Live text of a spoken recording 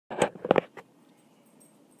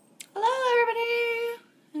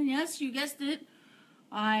yes, you guessed it.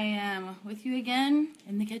 I am with you again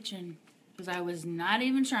in the kitchen because I was not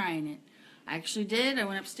even trying it. I actually did. I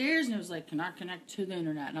went upstairs and it was like, cannot connect to the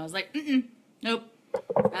internet. And I was like, nope,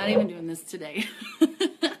 not even doing this today.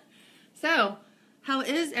 So, how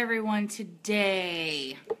is everyone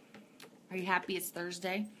today? Are you happy it's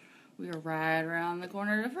Thursday? We are right around the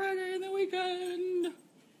corner to Friday and the weekend.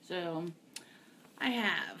 So, I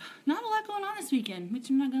have not a lot going on this weekend, which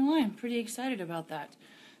I'm not going to lie, I'm pretty excited about that.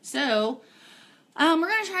 So, we're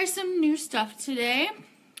going to try some new stuff today.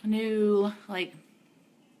 New, like,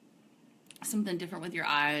 something different with your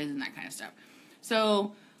eyes and that kind of stuff.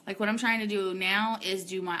 So, like, what I'm trying to do now is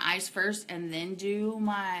do my eyes first and then do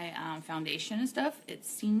my foundation and stuff. It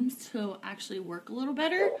seems to actually work a little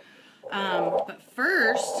better. But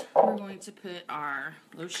first, we're going to put our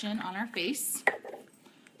lotion on our face.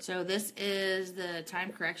 So this is the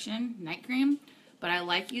Time Correction Night Cream, but I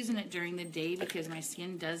like using it during the day because my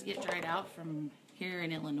skin does get dried out from here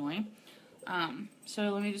in Illinois. So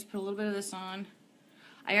let me just put a little bit of this on.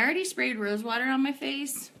 I already sprayed rose water on my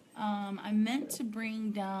face. I meant to bring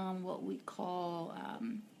down what we call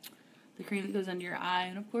the cream that goes under your eye,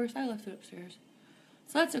 and of course I left it upstairs.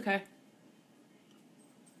 So that's okay.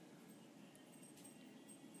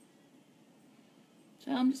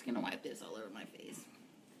 So I'm just going to wipe this all over my face.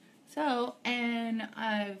 So, and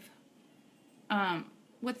I've,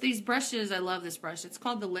 with these brushes, I love this brush. It's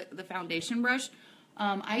called the foundation brush.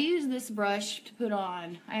 I use this brush to put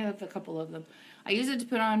on, I have a couple of them. I use it to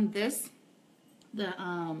put on the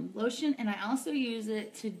lotion, and I also use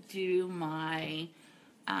it to do my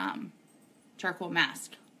charcoal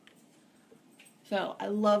mask. So, I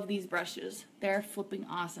love these brushes. They're flipping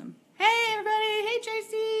awesome. Hey, everybody! Hey,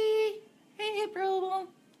 Tracy! Hey, April!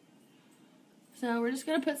 So, we're just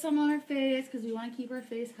going to put some on our face because we want to keep our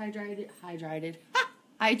face hydrated.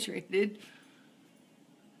 Hydrated.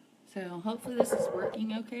 So, hopefully this is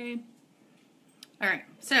working okay. Alright,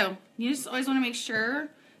 so, you just always want to make sure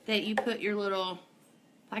that you put your little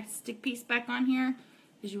plastic piece back on here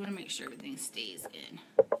because you want to make sure everything stays in.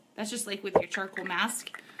 That's just like with your charcoal mask.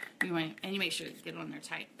 You make sure you get it on there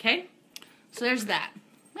tight, okay? So, there's that.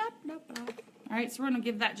 Alright, so we're going to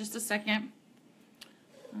give that just a second.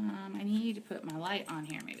 I need to put my light on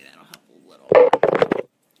here. Maybe that'll help a little.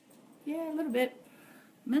 Yeah, a little bit.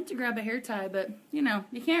 I meant to grab a hair tie, but, you know,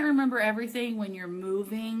 you can't remember everything when you're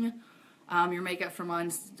moving your makeup from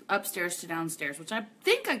upstairs to downstairs, which I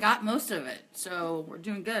think I got most of it. So we're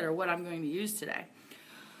doing good, or what I'm going to use today.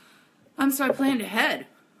 So I planned ahead.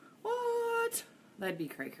 What? That'd be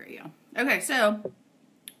cray-cray, yo. Okay, so,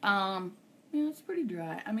 yeah, it's pretty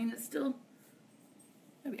dry. I mean, it's still...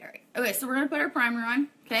 That'll be alright. Okay, so we're going to put our primer on,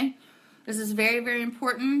 okay? This is very, very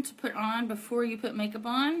important to put on before you put makeup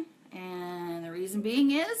on. And the reason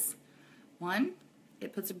being is, one,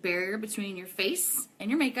 it puts a barrier between your face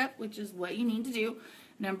and your makeup, which is what you need to do.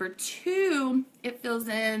 Number two, it fills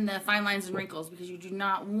in the fine lines and wrinkles because you do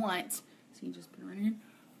not want, so you just put it right here,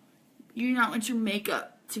 you do not want your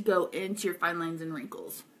makeup to go into your fine lines and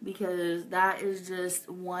wrinkles because that is just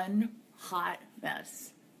one hot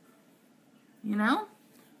mess. You know?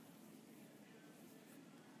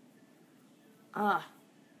 That's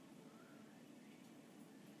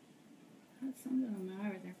something on my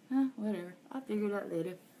eye right there. Whatever. I'll figure it out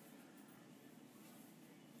later.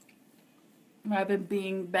 I've been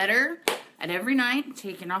being better at every night,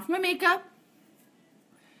 taking off my makeup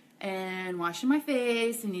and washing my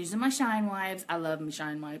face and using my shine wipes. I love my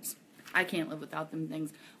shine wipes. I can't live without them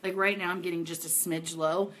things. Like right now I'm getting just a smidge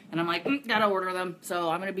low and I'm like, gotta order them. So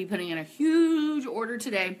I'm going to be putting in a huge order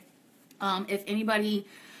today. If anybody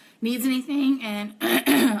needs anything and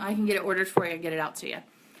I can get it ordered for you and get it out to you.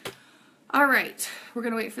 Alright, we're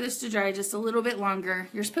going to wait for this to dry just a little bit longer.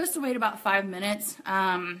 You're supposed to wait about 5 minutes,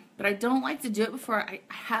 but I don't like to do it before. I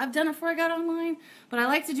have done it before I got online, but I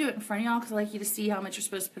like to do it in front of y'all because I like you to see how much you're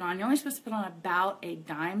supposed to put on. You're only supposed to put on about a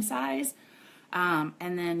dime size, and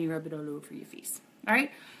then you rub it all over your face.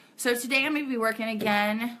 Alright, so today I'm going to be working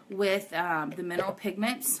again with the mineral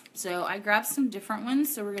pigments. So I grabbed some different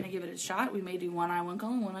ones, so we're going to give it a shot. We may do one eye one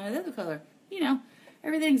color, one eye the other color. You know,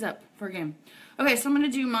 everything's up for a game. Okay, so I'm going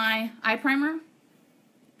to do my eye primer.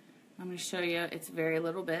 I'm going to show you. It's very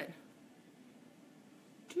little bit.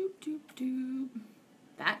 Doop, doop, doop.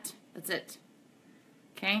 That's it.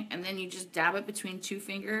 Okay, and then you just dab it between two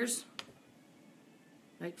fingers.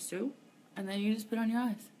 Like so. And then you just put it on your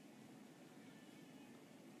eyes.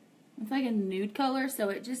 It's like a nude color, so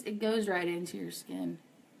it goes right into your skin.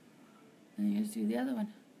 And you just do the other one.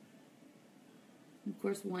 Of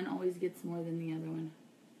course, one always gets more than the other one.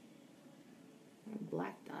 A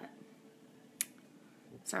black dot.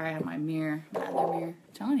 Sorry, I have my mirror, my other mirror.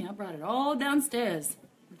 I'm telling you, I brought it all downstairs.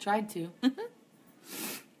 I tried to.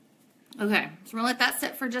 Okay, so we're gonna let that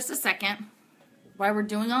sit for just a second. While we're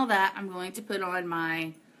doing all that, I'm going to put on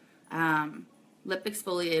my lip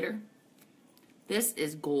exfoliator. This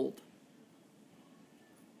is gold.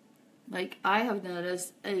 Like, I have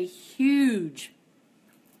noticed a huge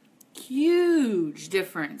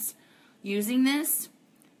difference using this.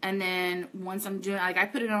 And then once I'm doing, like, I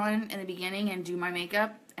put it on in the beginning and do my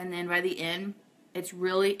makeup, and then by the end, it's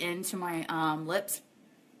really into my lips,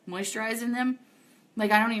 moisturizing them.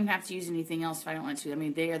 Like, I don't even have to use anything else if I don't want to. I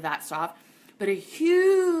mean, they are that soft. But a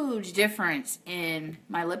huge difference in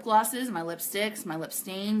my lip glosses, my lipsticks, my lip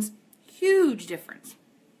stains. Huge difference.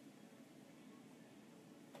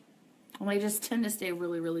 Well, they just tend to stay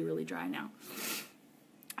really dry now.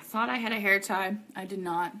 I thought I had a hair tie. I did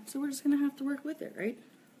not. So we're just going to have to work with it, right?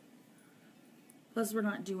 Plus, we're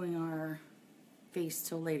not doing our face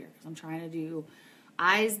till later, because I'm trying to do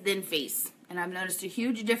eyes, then face. And I've noticed a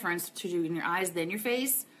huge difference to doing your eyes, then your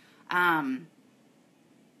face.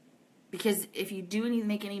 Because if you do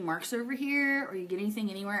make any marks over here, or you get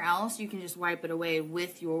anything anywhere else, you can just wipe it away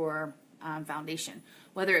with your foundation.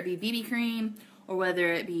 Whether it be BB cream, or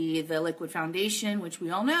whether it be the liquid foundation, which we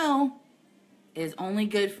all know is only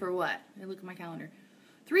good for what? Let me look at my calendar.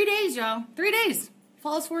 3 days, y'all. 3 days.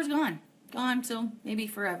 Flawless 4 is gone. Gone till maybe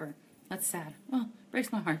forever. That's sad. Well,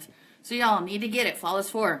 breaks my heart. So y'all need to get it. Flawless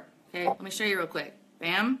 4. Okay, let me show you real quick.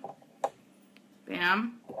 Bam.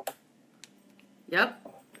 Bam. Yep.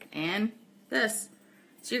 And this.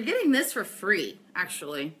 So you're getting this for free,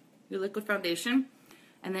 actually. Your liquid foundation.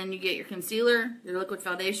 And then you get your concealer, your liquid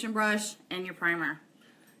foundation brush, and your primer.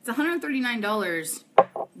 It's $139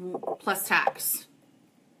 plus tax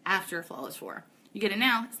after Flawless 4. You get it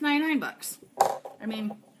now, it's 99 bucks. I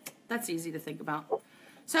mean, that's easy to think about.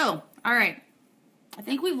 So, all right. I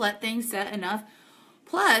think we've let things set enough.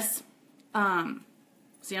 Plus,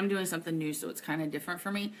 see, I'm doing something new, so it's kind of different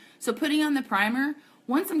for me. So putting on the primer,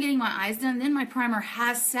 once I'm getting my eyes done, then my primer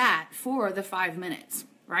has sat for the 5 minutes,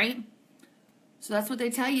 right? So that's what they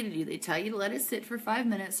tell you to do. They tell you to let it sit for 5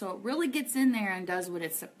 minutes so it really gets in there and does what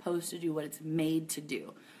it's supposed to do, what it's made to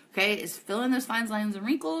do. Okay, is fill in those fine lines and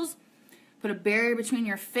wrinkles, put a barrier between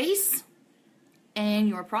your face and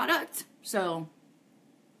your product. So,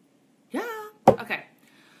 yeah. Okay.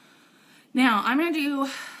 Now, I'm going to do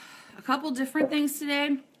a couple different things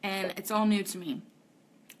today, and it's all new to me.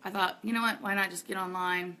 I thought, you know what, why not just get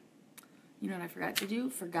online? You know what I forgot to do?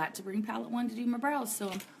 Forgot to bring palette 1 to do my brows, so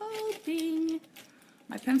I'm hoping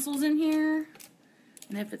my pencil's in here.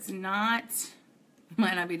 And if it's not, I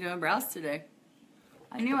might not be doing brows today.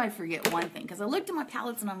 I knew I'd forget one thing, because I looked at my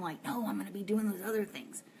palettes and I'm like, no, I'm going to be doing those other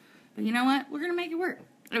things. But you know what? We're going to make it work.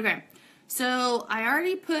 Okay, so I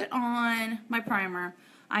already put on my primer.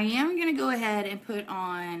 I am going to go ahead and put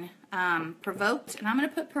on Provoked, and I'm going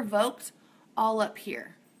to put Provoked all up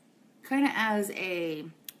here. Kind of as a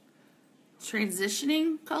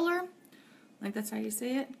transitioning color. Like that's how you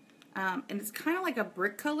say it. And it's kind of like a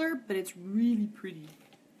brick color, but it's really pretty.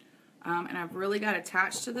 And I've really got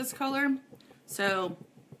attached to this color. So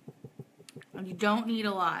you don't need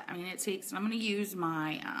a lot. I mean, it takes, I'm going to use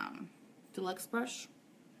my deluxe brush.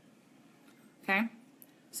 Okay.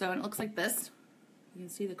 So it looks like this. You can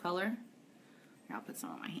see the color. Here, I'll put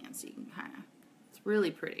some on my hand so you can kind of, it's really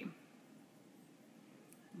pretty.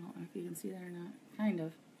 I don't know if you can see that or not. Kind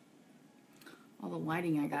of. All the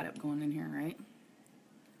lighting I got up going in here, right?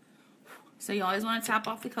 So you always want to tap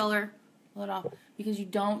off the color, pull it off, because you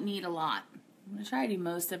don't need a lot. I'm going to try to do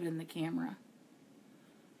most of it in the camera.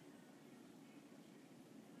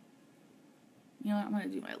 You know what? I'm going to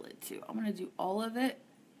do my lid too. I'm going to do all of it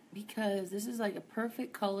because this is like a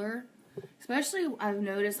perfect color. Especially, I've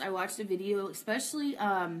noticed, I watched a video, especially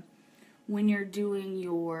when you're doing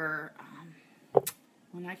your,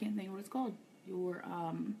 well, I can't think of what it's called. Your,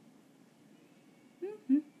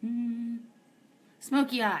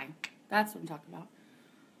 smoky eye. That's what I'm talking about.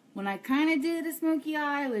 When I kind of did a smoky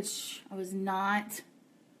eye, which I was not,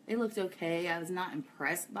 it looked okay. I was not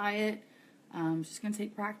impressed by it. It's just going to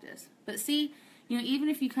take practice. But see, you know, even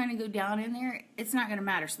if you kind of go down in there, it's not going to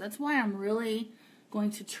matter. So that's why I'm really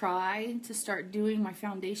going to try to start doing my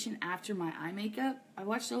foundation after my eye makeup. I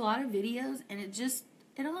watched a lot of videos, and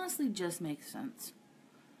it honestly just makes sense.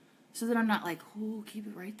 So that I'm not like, oh, keep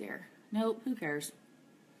it right there. Nope, who cares?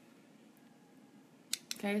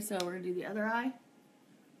 Okay, so we're going to do the other eye.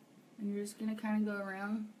 And you're just going to kind of go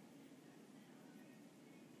around.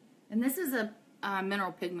 And this is a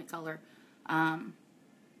mineral pigment color. Don't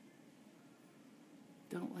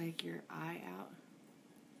like your eye out.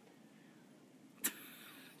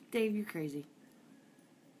 Dave, you're crazy.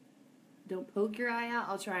 don't poke your eye out.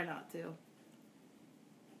 I'll try not to.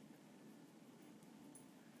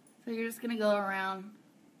 So you're just going to go around.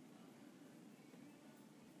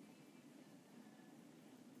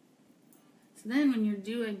 So then when you're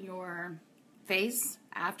doing your face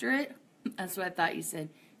after it, that's what I thought you said.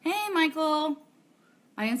 Hey, Michael.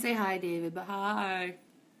 I didn't say hi, David, but hi.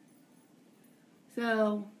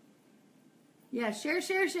 So, yeah, share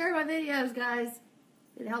my videos, guys.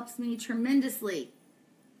 It helps me tremendously.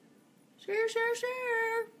 Share.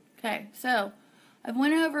 Okay, so I've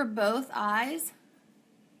went over both eyes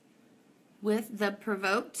with the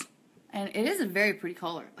Provoked, and it is a very pretty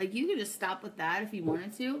color. Like, you could just stop with that if you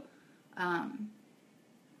wanted to. But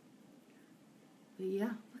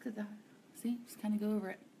yeah, look at that. See, just kind of go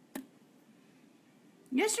over it.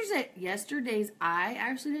 Yesterday's eye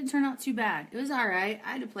actually didn't turn out too bad. It was alright.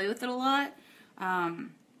 I had to play with it a lot.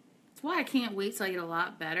 That's why I can't wait till I get a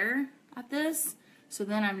lot better at this. So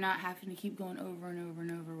then I'm not having to keep going over and over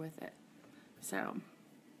and over with it. So,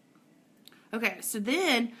 okay, so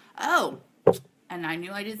then, and I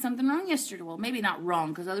knew I did something wrong yesterday. Well, maybe not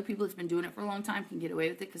wrong, because other people that's been doing it for a long time can get away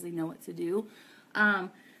with it because they know what to do.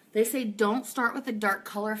 They say don't start with a dark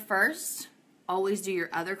color first. Always do your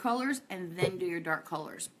other colors and then do your dark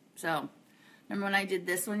colors. So, remember when I did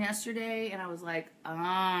this one yesterday and I was like,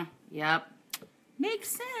 yep,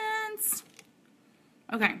 makes sense.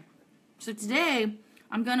 Okay, so today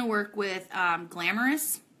I'm going to work with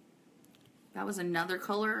Glamorous. That was another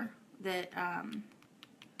color that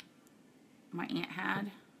my aunt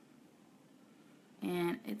had.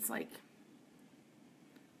 And it's like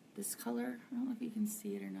this color. I don't know if you can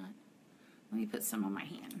see it or not. Let me put some on my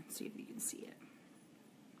hand, see if you can see it.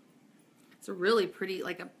 It's a really pretty,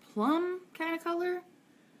 like a plum kind of color.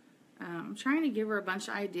 I'm trying to give her a bunch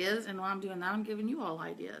of ideas, and while I'm doing that, I'm giving you all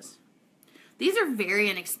ideas. These are very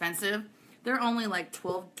inexpensive. They're only like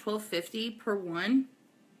 $12.50 per one,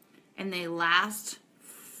 and they last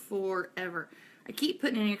forever. I keep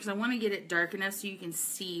putting it in here because I want to get it dark enough so you can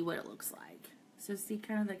see what it looks like. So see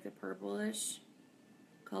kind of like the purplish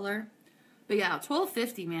color. But yeah,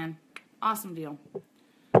 $12.50, man. Awesome deal.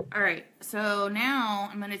 Alright, so now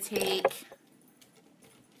I'm going to take,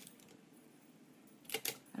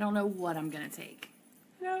 I don't know what I'm going to take.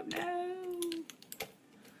 I don't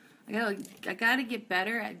know. I gotta get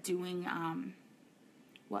better at doing,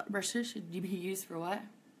 what brushes should you be used for what?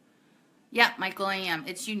 Yeah, Michael, I am.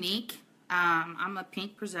 It's Younique. I'm a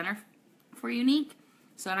pink presenter for Younique.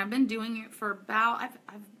 So, and I've been doing it for about,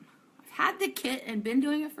 I've had the kit and been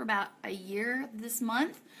doing it for about a year this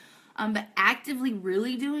month. But actively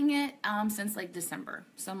really doing it since like December,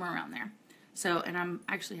 somewhere around there. So, and I'm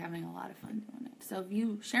actually having a lot of fun doing it. So if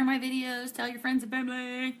you share my videos, tell your friends and family,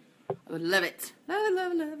 I would love it.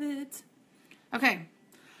 Love it. Okay.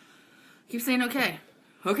 Keep saying okay.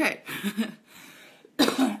 Okay.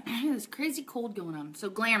 This crazy cold going on. So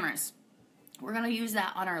Glamorous. We're going to use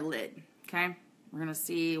that on our lid. Okay. We're going to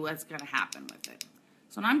see what's going to happen with it.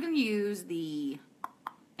 So I'm going to use the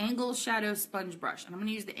Angle Shadow Sponge Brush. And I'm going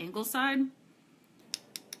to use the angle side.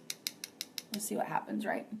 Let's see what happens,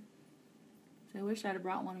 right? So I wish I'd have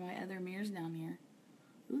brought one of my other mirrors down here.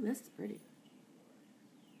 Ooh, this is pretty.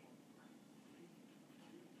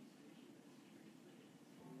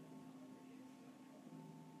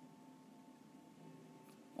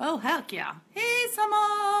 Oh, heck yeah. Hey,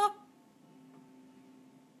 Summer!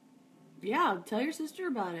 Yeah, tell your sister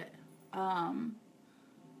about it.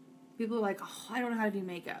 People are like, oh, I don't know how to do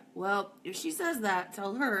makeup. Well, if she says that,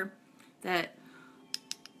 tell her that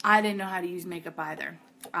I didn't know how to use makeup either.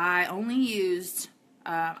 I only used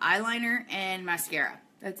eyeliner and mascara.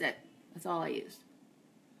 That's it. That's all I used.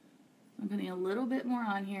 I'm putting a little bit more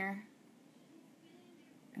on here.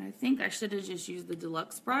 And I think I should have just used the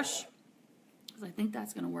deluxe brush, because I think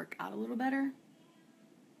that's going to work out a little better.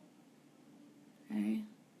 Okay.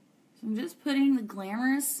 So I'm just putting the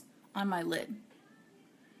Glamorous on my lid.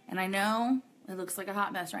 And I know it looks like a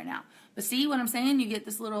hot mess right now. But see what I'm saying? You get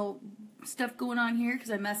this little stuff going on here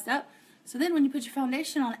because I messed up. So then when you put your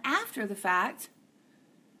foundation on after the fact,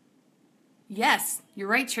 yes, you're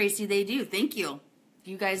right, Tracy, they do. Thank you.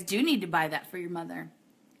 You guys do need to buy that for your mother.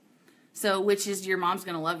 So, which is your mom's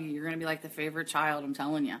going to love you. You're going to be like the favorite child, I'm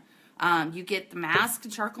telling you. You get the mask, the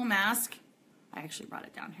charcoal mask. I actually brought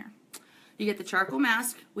it down here. You get the charcoal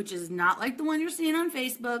mask, which is not like the one you're seeing on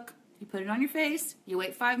Facebook. You put it on your face, you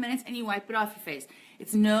wait 5 minutes, and you wipe it off your face.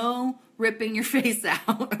 It's no ripping your face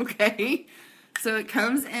out, okay? So it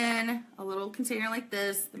comes in a little container like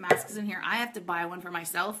this. The mask is in here. I have to buy one for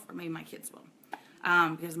myself, or maybe my kids will,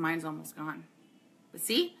 because mine's almost gone. But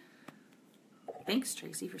see? Thanks,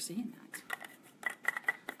 Tracy, for saying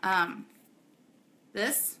that.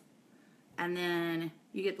 This and then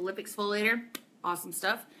you get the lip exfoliator, awesome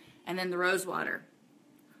stuff, and then the rose water.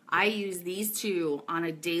 I use these two on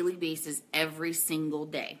a daily basis every single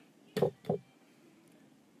day.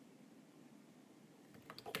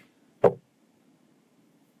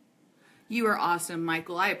 You are awesome,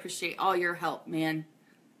 Michael. I appreciate all your help, man.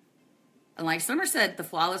 And like Summer said, the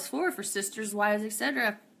Flawless 4 for sisters, wives,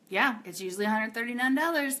 etc. Yeah, it's usually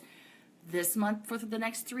 $139. This month for the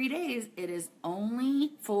next 3 days, it is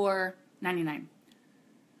only $4.99.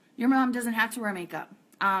 Your mom doesn't have to wear makeup.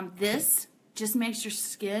 This just makes your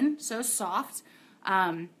skin so soft,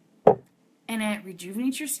 and it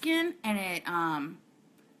rejuvenates your skin, and it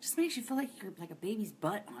just makes you feel like you're like a baby's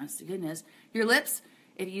butt, honest to goodness. Your lips,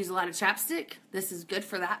 if you use a lot of chapstick, this is good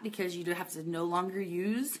for that because you do have to no longer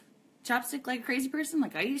use chapstick like a crazy person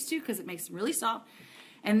like I used to because it makes them really soft.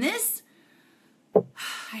 And this,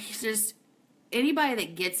 anybody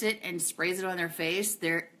that gets it and sprays it on their face,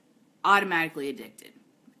 they're automatically addicted.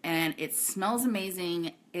 And it smells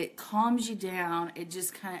amazing. It calms you down. It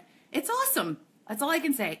just it's awesome. That's all I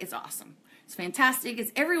can say. It's awesome. It's fantastic.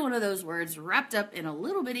 It's every one of those words wrapped up in a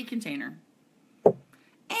little bitty container.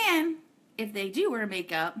 And if they do wear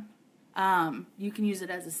makeup, you can use it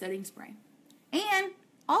as a setting spray. And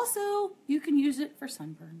also, you can use it for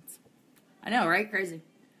sunburns. I know, right? Crazy.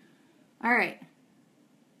 All right.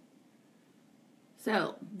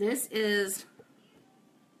 So, this is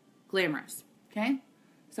Glamorous, okay?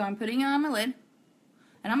 So, I'm putting it on my lid,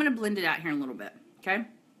 and I'm going to blend it out here in a little bit, okay?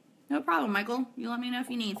 No problem, Michael. You let me know if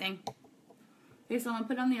you need anything. Okay, so I'm going to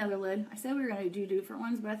put on the other lid. I said we were going to do different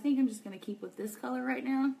ones, but I think I'm just going to keep with this color right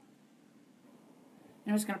now. And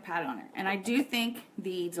I'm just going to pat on it. And I do think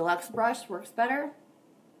the deluxe brush works better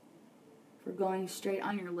for going straight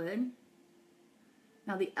on your lid.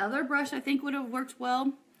 Now, the other brush I think would have worked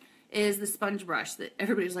well is the sponge brush that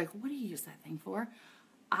everybody's like, what do you use that thing for?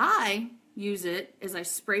 I use it as I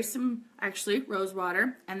spray some, actually, rose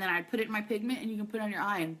water, and then I put it in my pigment, and you can put it on your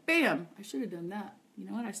eye, and bam! I should have done that. You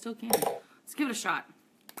know what? I still can. Let's give it a shot.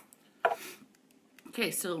 Okay,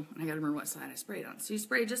 so I gotta remember what side I sprayed on. So you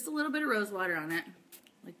spray just a little bit of rose water on it,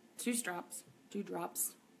 like 2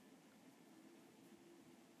 drops.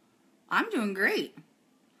 I'm doing great.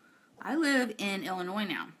 I live in Illinois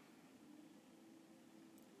now.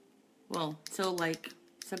 Well, till like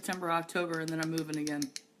September, October, and then I'm moving again,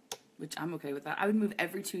 which I'm okay with that. I would move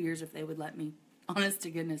every 2 years if they would let me. Honest to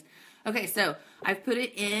goodness. Okay, so I've put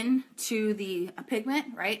it into the pigment,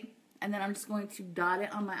 right? And then I'm just going to dot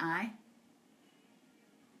it on my eye.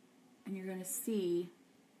 And you're going to see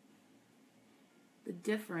the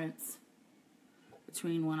difference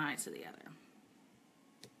between one eye to the other.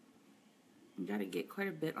 You got to get quite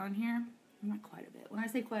a bit on here. Not quite a bit. When I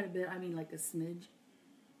say quite a bit, I mean like a smidge.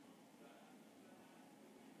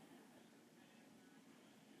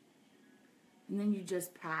 And then you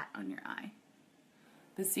just pat on your eye.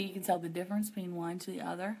 But see, you can tell the difference between one to the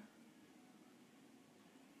other.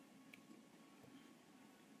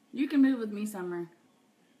 You can move with me, Summer.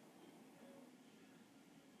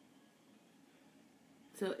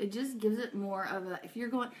 So it just gives it more of a, if you're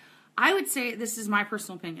going, I would say, this is my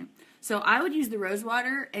personal opinion. So I would use the rose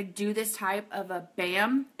water and do this type of a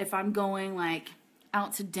bam if I'm going like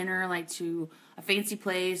out to dinner, like to a fancy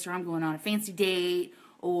place, or I'm going on a fancy date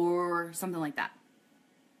or something like that.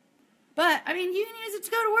 But, I mean, you can use it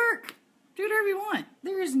to go to work. Do whatever you want.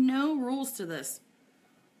 There is no rules to this.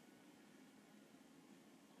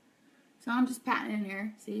 So I'm just patting in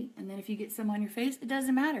here, see? And then if you get some on your face, it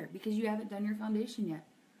doesn't matter because you haven't done your foundation yet.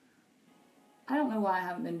 I don't know why I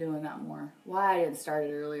haven't been doing that more. Why I didn't start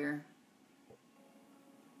it earlier.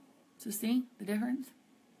 So see the difference?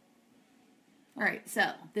 Alright,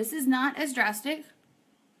 so this is not as drastic.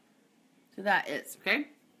 So that is, okay?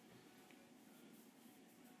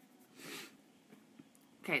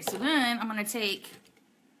 Okay, so then I'm going to take...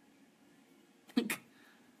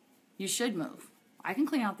 You should move. I can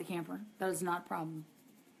clean out the camper. That is not a problem.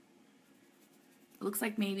 It looks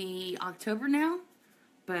like maybe October now,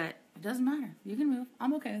 but it doesn't matter. You can move.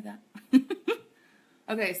 I'm okay with that.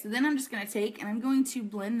 Okay, so then I'm just going to take and I'm going to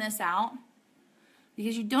blend this out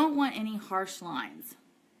because you don't want any harsh lines.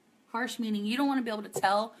 Harsh meaning you don't want to be able to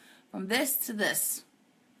tell from this to this.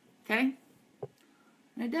 Okay?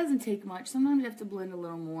 And it doesn't take much. Sometimes you have to blend a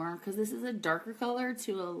little more because this is a darker color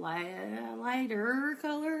to a lighter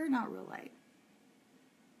color. Not real light.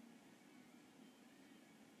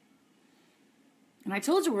 And I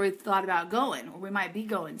told you where we thought about going, or we might be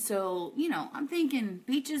going. So, you know, I'm thinking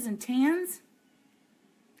beaches and tans.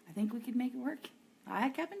 I think we could make it work. Hi,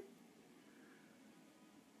 Kevin.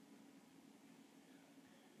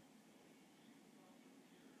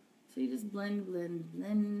 So you just blend, blend,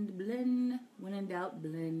 blend, blend. When in doubt,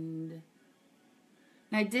 blend. And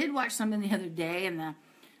I did watch something the other day, and it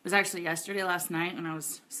was actually yesterday, last night, when I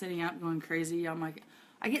was sitting up going crazy. I'm like,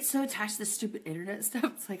 I get so attached to this stupid internet stuff.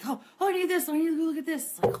 It's like, oh, I need this. I need to go look at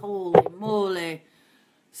this. It's like, holy moly.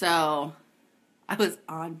 So I was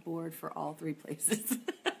on board for all three places.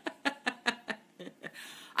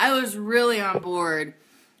 I was really on board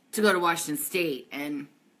to go to Washington State, and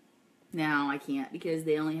now I can't because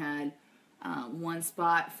they only had one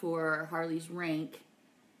spot for Harley's rank,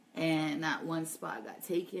 and that one spot got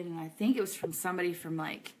taken, and I think it was from somebody from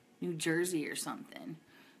like New Jersey or something.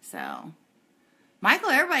 So, Michael,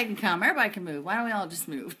 everybody can come, everybody can move. Why don't we all just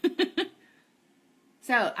move?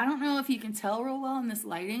 So, I don't know if you can tell real well in this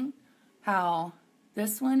lighting how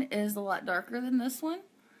this one is a lot darker than this one,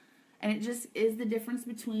 and it just is the difference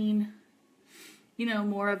between, you know,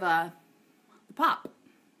 more of the pop.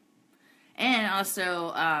 And also,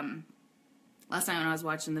 last night when I was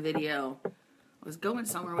watching the video, I was going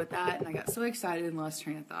somewhere with that, and I got so excited and lost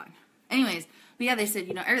train of thought. Anyways, but yeah, they said,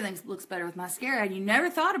 you know, everything looks better with mascara, and you never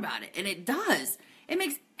thought about it, and it does. It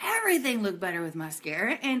makes everything look better with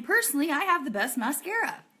mascara, and personally, I have the best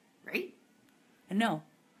mascara, right? And no.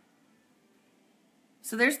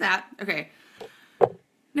 So there's that. Okay.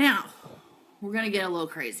 Now, we're going to get a little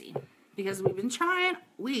crazy, because we've been trying,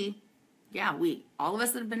 all of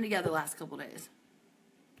us that have been together the last couple days.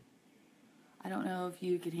 I don't know if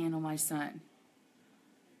you could handle my son.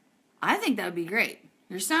 I think that would be great.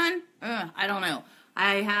 Your son? I don't know.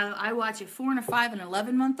 I watch a 4 and a 5 and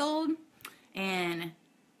 11-month-old, and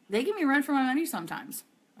they give me a run for my money sometimes.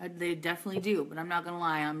 They definitely do, but I'm not going to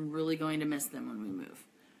lie. I'm really going to miss them when we move.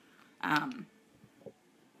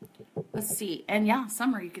 Let's see. And yeah,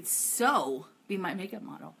 Summer, you could so be my makeup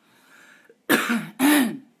model.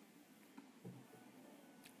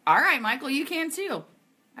 All right, Michael, you can too.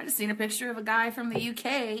 I just seen a picture of a guy from the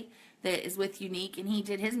UK that is with Younique, and he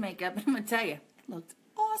did his makeup, and I'm going to tell you, it looked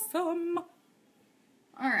awesome.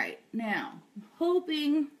 All right, now, I'm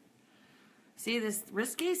hoping, see, this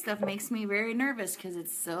risque stuff makes me very nervous because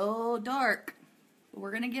it's so dark. But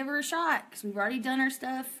we're going to give her a shot because we've already done our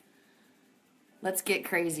stuff. Let's get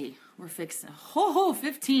crazy. We're fixing,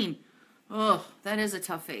 15. Oh, that is a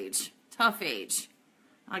tough age. Tough age.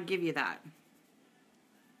 I'll give you that.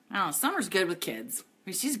 I don't know, Summer's good with kids. I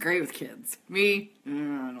mean, she's great with kids. Me, I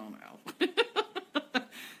don't know.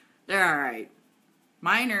 They're all right.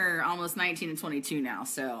 Mine are almost 19 and 22 now,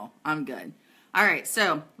 so I'm good. All right,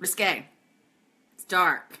 so risque. It's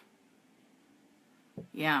dark.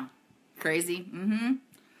 Yeah, crazy. All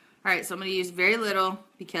right, so I'm going to use very little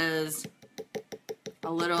because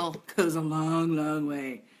a little goes a long, long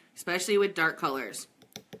way, especially with dark colors.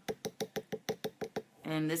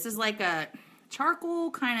 And this is like a charcoal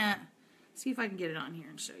kind of, see if I can get it on here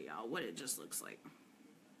and show y'all what it just looks like.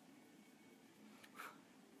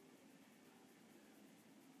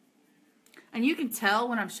 And you can tell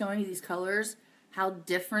when I'm showing you these colors how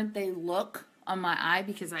different they look on my eye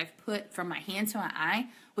because I've put from my hand to my eye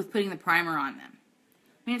with putting the primer on them.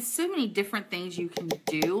 I mean, it's so many different things you can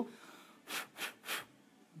do.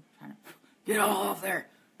 Get all off there.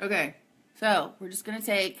 Okay, so we're just going to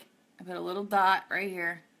take, I put a little dot right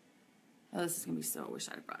here. Oh, this is going to be so, I wish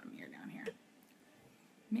I'd have brought a mirror down here.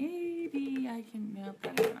 Maybe I can, nope, that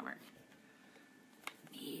ain't going to work.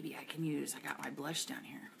 Maybe I can use, I got my blush down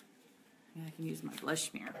here. Maybe I can use my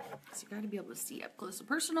blush mirror. So you got to be able to see up close and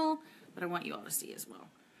personal, but I want you all to see as well.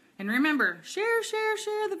 And remember, share, share,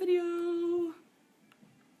 share the video.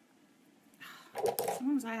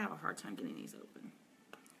 Sometimes I have a hard time getting these open.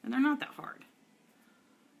 And they're not that hard.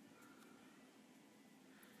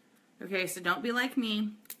 Okay, so don't be like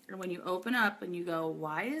me. Or when you open up and you go,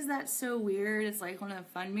 why is that so weird? It's like one of the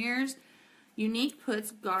fun mirrors. Younique puts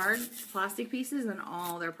guard plastic pieces in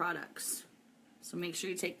all their products. So make sure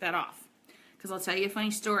you take that off. Because I'll tell you a funny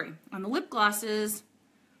story. On the lip glosses,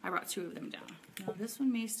 I brought 2 of them down. Now this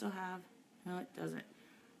one may still have, no it doesn't.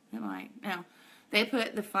 It might. No. They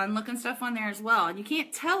put the fun looking stuff on there as well. And you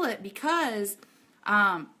can't tell it because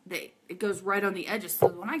it goes right on the edges. So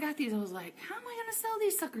when I got these, I was like, how am I going to sell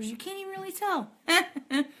these suckers? You can't even really tell.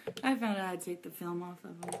 I found out I'd take the film off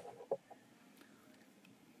of them.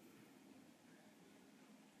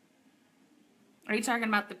 Are you talking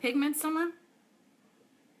about the pigment, Summer?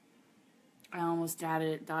 I almost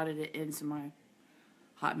dotted it into my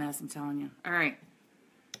hot mess, I'm telling you. All right.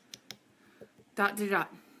 Dot to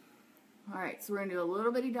dot. All right, so we're going to do a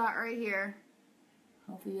little bitty dot right here.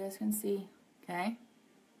 Hopefully you guys can see. Okay?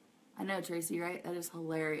 I know, Tracy, right? That is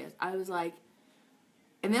hilarious. I was like,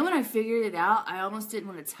 and then when I figured it out, I almost didn't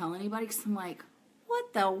want to tell anybody because I'm like,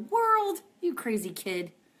 what the world? You crazy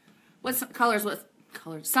kid.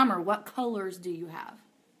 Summer, what colors do you have?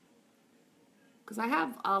 Because I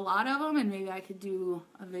have a lot of them, and maybe I could do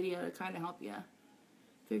a video to kind of help you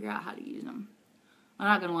figure out how to use them. I'm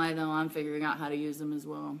not going to lie, though, I'm figuring out how to use them as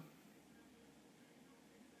well.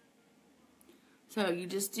 So you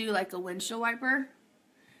just do like a windshield wiper.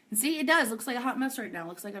 And see, it does. Looks like a hot mess right now.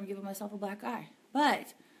 Looks like I'm giving myself a black eye.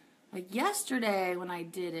 But, like yesterday when I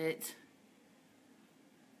did it,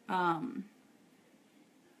 once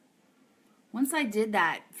I did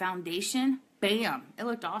that foundation, bam, it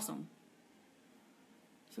looked awesome.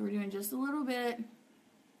 So we're doing just a little bit.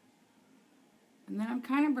 And then I'm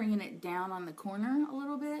kind of bringing it down on the corner a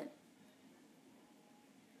little bit.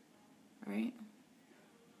 Right?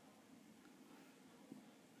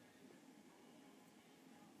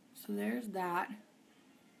 So there's that.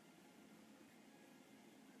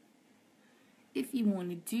 If you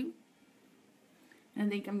wanted to. And I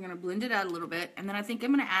think I'm going to blend it out a little bit. And then I think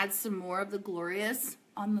I'm going to add some more of the Glorious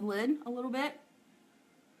on the lid a little bit.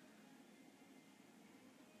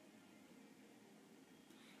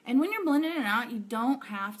 And when you're blending it out, you don't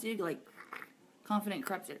have to, like, Confident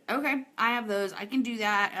Corrupted. Okay, I have those. I can do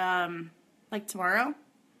that, like, tomorrow,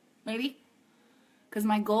 maybe. Because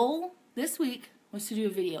my goal this week was to do a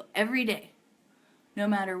video every day, no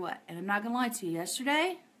matter what. And I'm not going to lie to you.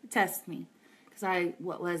 Yesterday, it tested me. Because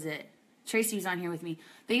what was it? Tracy was on here with me.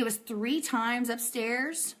 I think it was 3 times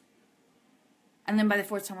upstairs. And then by the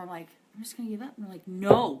 4th time, I'm like, I'm just going to give up. And I'm like,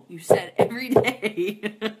 no, you said every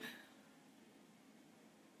day.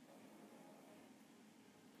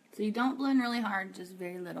 So you don't blend really hard, just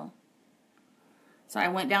very little. So I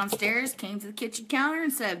went downstairs, came to the kitchen counter,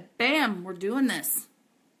 and said, bam, we're doing this.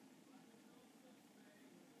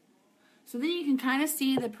 So then you can kind of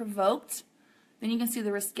see the Provoked. Then you can see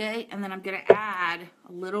the Risque. And then I'm going to add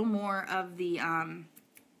a little more of the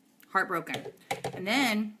Heartbroken. And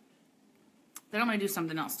then I'm going to do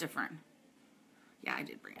something else different. Yeah, I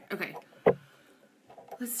did bring it. Okay.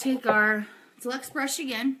 Let's take our Deluxe brush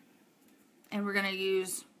again. And we're going to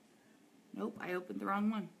use... Nope, I opened the wrong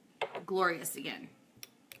one. Glorious again.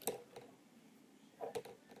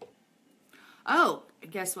 Oh,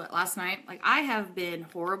 guess what? Last night, like, I have been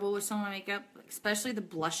horrible with some of my makeup, especially the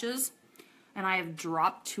blushes, and I have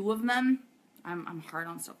dropped 2 of them. I'm hard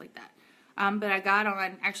on stuff like that. But I got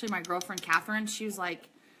on, actually, my girlfriend, Catherine, she was like,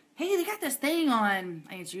 hey, they got this thing on,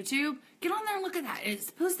 I think it's YouTube. Get on there and look at that. It's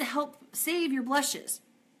supposed to help save your blushes.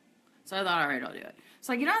 So I thought, all right, I'll do it.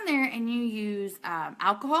 So I get on there, and you use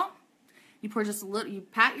alcohol. You pour just a little, you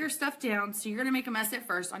pat your stuff down. So you're going to make a mess at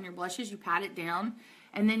first on your blushes. You pat it down.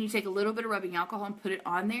 And then you take a little bit of rubbing alcohol and put it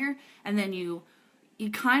on there. And then you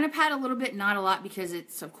kind of pat a little bit, not a lot, because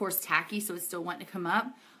it's, of course, tacky, so it's still wanting to come up.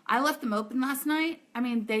 I left them open last night. I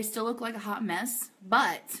mean, they still look like a hot mess.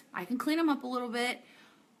 But I can clean them up a little bit.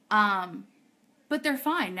 But they're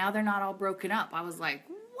fine. Now they're not all broken up. I was like,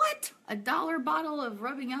 what? A $1 bottle of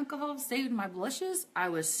rubbing alcohol saved my blushes? I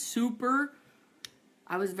was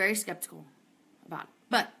very skeptical about it,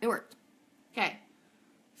 but it worked. Okay,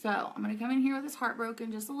 so I'm going to come in here with this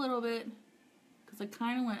Heartbroken just a little bit, because I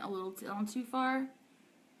kind of went a little down too far.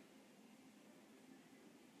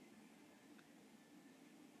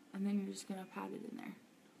 And then you're just going to pat it in there.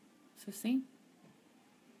 So see?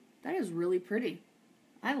 That is really pretty.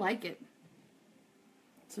 I like it.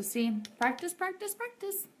 So see, practice, practice,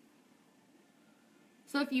 practice.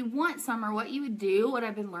 So if you want Summer, what you would do, what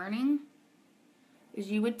I've been learning, is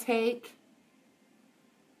you would take,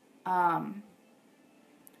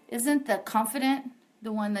 isn't the Confident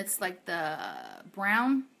the one that's like the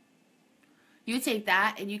brown? You would take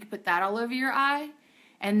that and you could put that all over your eye.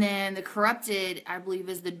 And then the Corrupted, I believe,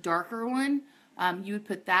 is the darker one. You would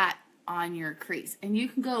put that on your crease. And you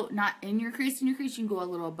can go, not in your crease, you can go a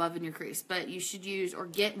little above in your crease. But you should use, or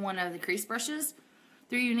get one of the crease brushes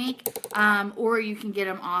through Younique. Or you can get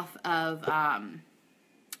them off of...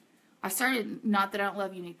 I started, not that I don't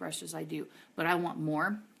love Younique brushes, I do, but I want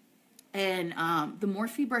more. And the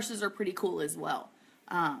Morphe brushes are pretty cool as well.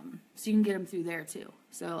 So you can get them through there too.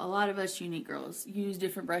 So a lot of us Younique girls use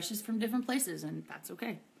different brushes from different places, and that's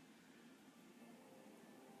okay.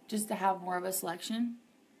 Just to have more of a selection.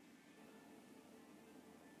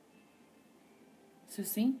 So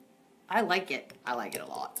see, I like it. I like it a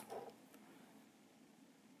lot.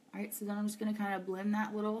 Alright, so then I'm just going to kind of blend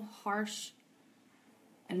that little harsh.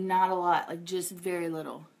 And not a lot, like just very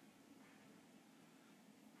little.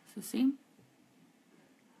 So see?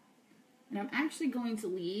 And I'm actually going to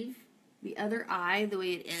leave the other eye the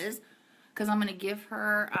way it is, because I'm going to give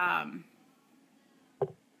her,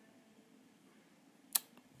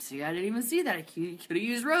 see, I didn't even see that. I could have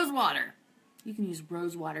used rose water. You can use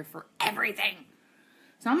rose water for everything.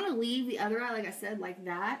 So I'm going to leave the other eye, like I said, like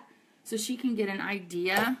that, so she can get an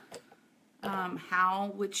idea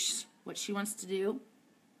what she wants to do.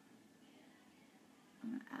 I'm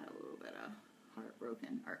going to add a little bit of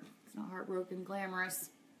heartbroken, or it's not heartbroken,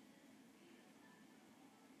 glamorous.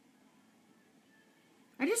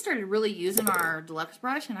 I just started really using our deluxe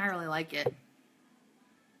brush, and I really like it.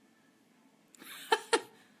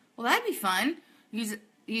 Well, that'd be fun.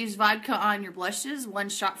 Use vodka on your blushes. One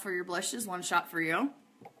shot for your blushes, one shot for you.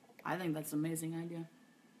 I think that's an amazing idea.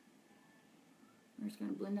 I'm just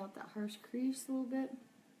going to blend out that harsh crease a little bit.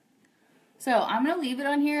 So I'm going to leave it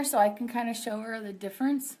on here so I can kind of show her the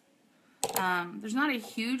difference. There's not a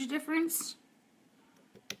huge difference.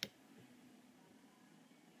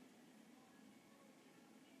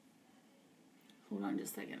 Hold on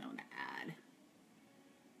just a second. I want to add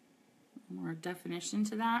more definition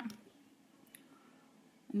to that.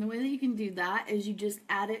 And the way that you can do that is you just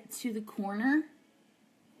add it to the corner,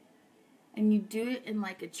 and you do it in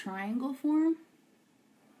like a triangle form.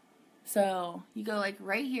 So you go like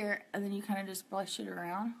right here, and then you kind of just brush it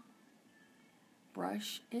around.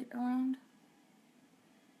 Brush it around.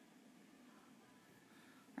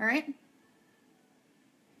 All right.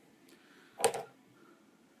 I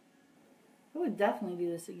would definitely do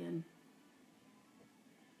this again.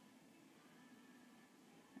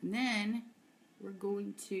 And then we're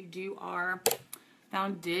going to do our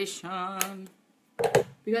foundation.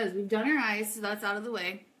 Because we've done our eyes, so that's out of the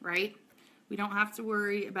way, right? We don't have to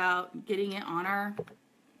worry about getting it on our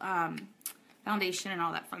foundation and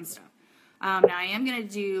all that fun stuff. Now I am going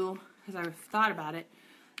to do, because I've thought about it,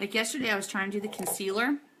 like yesterday I was trying to do the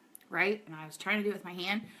concealer, right? And I was trying to do it with my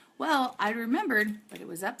hand. Well, I remembered, but it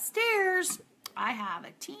was upstairs. I have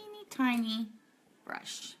a teeny tiny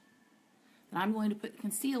brush that I'm going to put the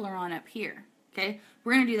concealer on up here, okay?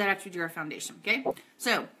 We're going to do that after we do our foundation, okay?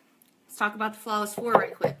 So, let's talk about the Flawless 4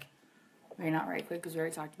 right quick. Wait, not right quick, because we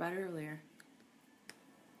already talked about it earlier.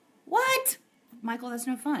 What? Michael, that's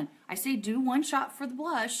no fun. I say do one shot for the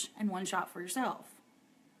blush and one shot for yourself.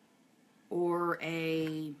 Or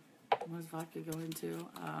a, what does vodka go into?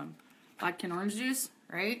 Vodka and orange juice,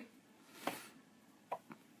 right?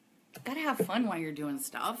 Gotta have fun while you're doing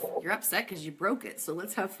stuff. You're upset because you broke it, so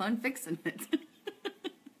let's have fun fixing it.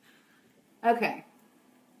 Okay.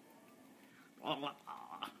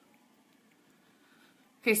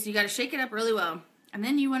 Okay, so you gotta shake it up really well. And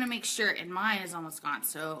then you want to make sure, and mine is almost gone,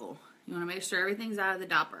 so you want to make sure everything's out of the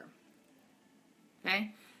dopper.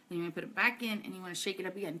 Okay? Then you want to put it back in, and you want to shake it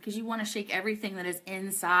up again, because you want to shake everything that is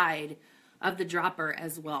inside of the dropper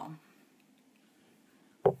as well.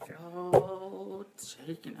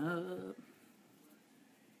 Shaking up.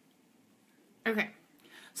 Okay,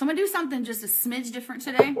 so I'm going to do something just a smidge different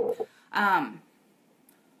today. I'm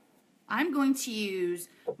going to use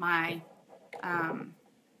my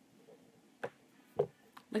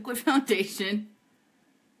liquid foundation.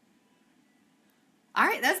 All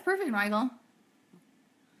right, that's perfect, Michael.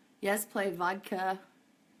 Yes, play vodka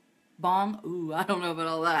bong. Ooh, I don't know about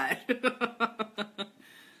all that.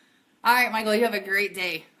 All right, Michael, you have a great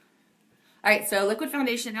day. All right, so liquid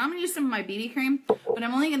foundation. Now I'm gonna use some of my BB cream, but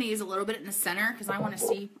I'm only gonna use a little bit in the center because I want to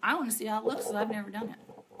see how it looks, because I've never done it.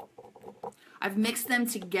 I've mixed them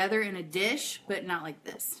together in a dish, but not like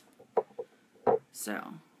this. So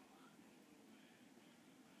I'm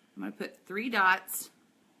gonna put 3 dots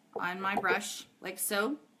on my brush, like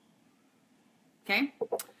so. Okay,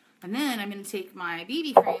 and then I'm gonna take my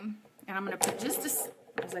BB cream and I'm gonna put just as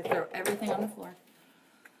I throw everything on the floor.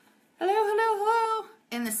 Hello, hello, hello,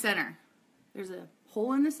 in the center. There's a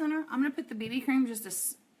hole in the center. I'm going to put the BB cream just a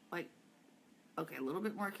little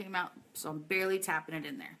bit more came out, so I'm barely tapping it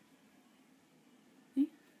in there. See?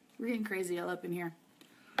 We're getting crazy all up in here.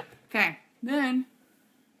 Okay, then,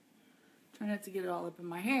 try not to get it all up in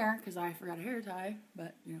my hair, because I forgot a hair tie,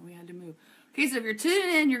 but, you know, we had to move. Okay, so if you're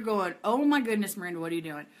tuning in, you're going, oh my goodness, Miranda, what are you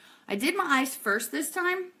doing? I did my eyes first this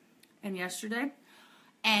time, and yesterday,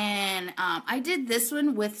 and I did this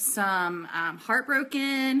one with some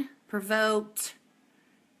Heartbroken, Provoked,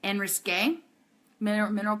 and Risque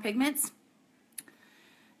mineral pigments.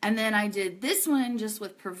 And then I did this one just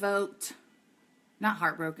with Provoked, not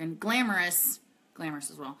Heartbroken, Glamorous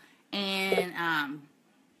as well. And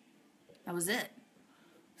that was it.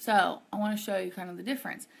 So I want to show you kind of the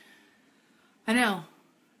difference. I know,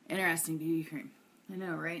 interesting BB cream. I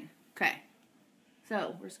know, right? Okay.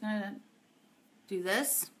 So we're just going to do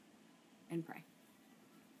this and pray.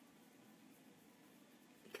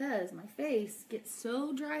 Because my face gets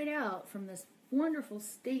so dried out from this wonderful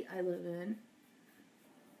state I live in.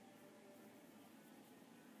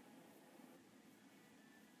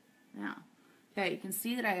 Now, Okay, you can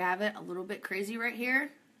see that I have it a little bit crazy right here.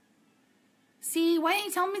 See, why didn't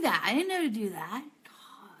you tell me that? I didn't know to do that.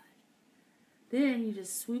 God. Then you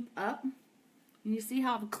just swoop up. And you see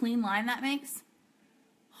how of a clean line that makes?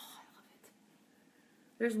 Oh, I love it.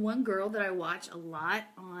 There's one girl that I watch a lot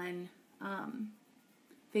on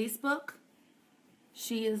Facebook.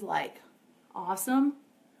 She is like awesome.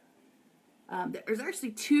 There's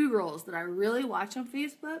actually two girls that I really watch on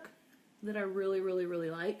Facebook that I really, really, really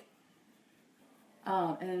like.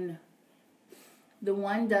 And the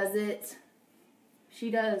one does it,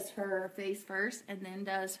 she does her face first and then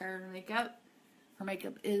does her makeup. Her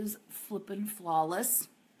makeup is flippin' flawless.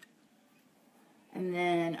 And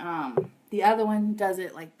then the other one does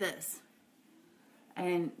it like this.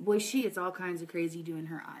 And boy, she is all kinds of crazy doing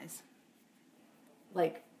her eyes.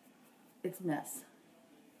 Like, it's a mess.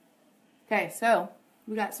 Okay, so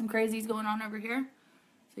we got some crazies going on over here.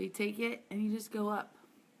 So you take it and you just go up.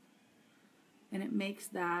 And it makes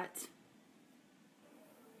that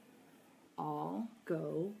all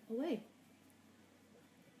go away.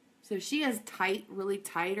 So she has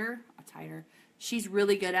tighter. She's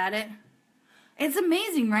really good at it. It's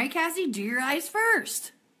amazing, right, Cassie? Do your eyes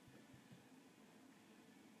first.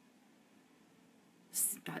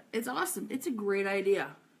 It's awesome. It's a great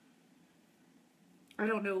idea. I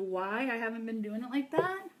don't know why I haven't been doing it like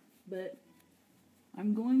that, but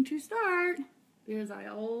I'm going to start because I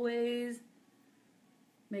always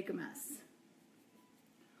make a mess.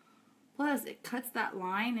 Plus, it cuts that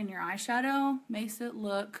line in your eyeshadow, makes it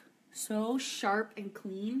look so sharp and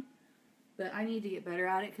clean. But I need to get better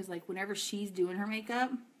at it because, like, whenever she's doing her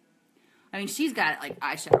makeup, I mean, she's got like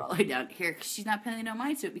eyeshadow all the way down here because she's not paying no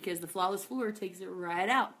mind to it because the Flawless Floor takes it right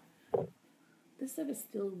out. This stuff is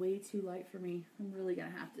still way too light for me. I'm really going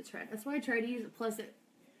to have to try it. That's why I try to use it. Plus, it...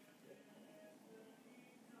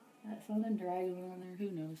 That something dry going on there.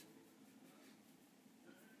 Who knows?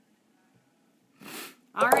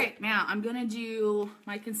 Alright, now I'm going to do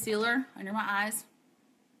my concealer under my eyes.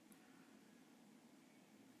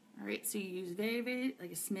 Alright, so you use very, very,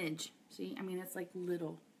 like a smidge. See? I mean, it's like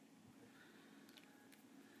little.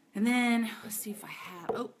 And then, let's see if I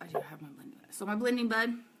have... Oh, I do have my blending bud. So my blending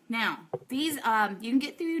bud... Now, these, you can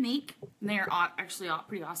get through Younique, and they're actually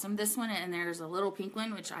pretty awesome. This one, and there's a little pink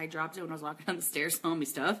one, which I dropped it when I was walking down the stairs selling me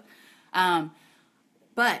stuff.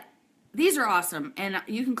 But these are awesome, and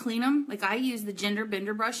you can clean them. Like, I use the Gender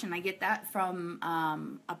Bender brush, and I get that from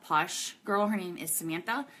a Posh girl. Her name is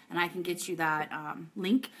Samantha, and I can get you that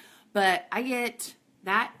link. But I get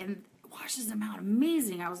that, and it washes them out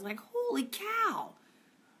amazing. I was like, holy cow.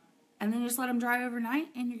 And then you just let them dry overnight,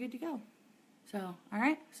 and you're good to go. So,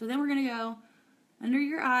 alright, so then we're going to go under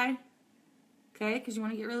your eye, okay, because you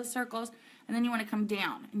want to get rid of the circles, and then you want to come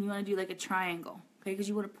down, and you want to do like a triangle, okay, because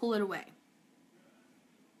you want to pull it away.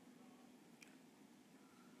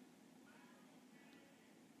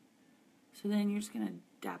 So then you're just going to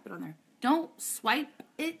dap it on there. Don't swipe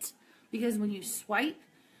it, because when you swipe,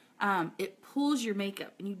 it pulls your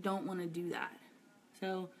makeup, and you don't want to do that.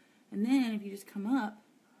 So, and then if you just come up,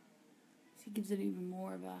 it gives it even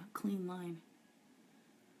more of a clean line.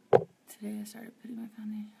 Today I started putting my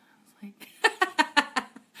foundation. I was like,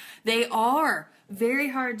 they are very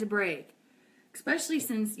hard to break. Especially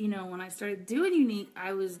since, you know, when I started doing Younique,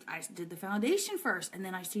 I did the foundation first. And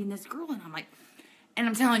then I seen this girl and I'm like, and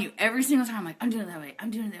I'm telling you, every single time I'm like, I'm doing it that way.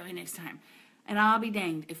 I'm doing it that way next time. And I'll be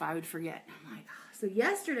danged if I would forget. I'm like, oh. So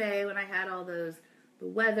yesterday when I had all those, the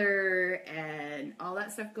weather and all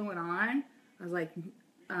that stuff going on, I was like,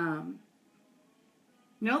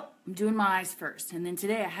 nope, I'm doing my eyes first. And then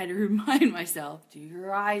today I had to remind myself, do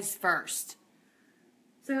your eyes first.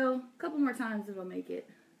 So, a couple more times it'll make it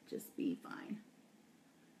just be fine.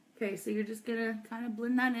 Okay, so you're just going to kind of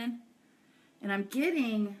blend that in. And I'm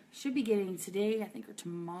should be getting today, I think, or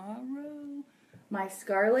tomorrow, my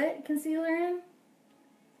Scarlet concealer in.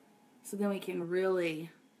 So then we can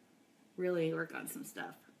really, really work on some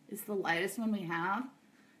stuff. It's the lightest one we have,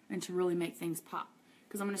 and to really make things pop.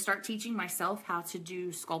 Because I'm going to start teaching myself how to do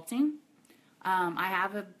sculpting. I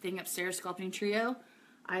have a thing upstairs, Sculpting Trio.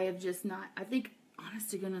 I have just not, I think,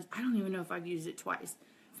 honest to goodness, I don't even know if I've used it twice.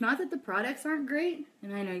 It's not that the products aren't great,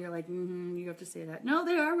 and I know you're like, you have to say that. No,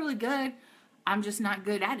 they are really good. I'm just not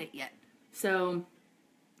good at it yet. So,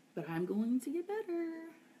 but I'm going to get better.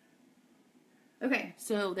 Okay,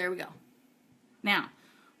 so there we go. Now,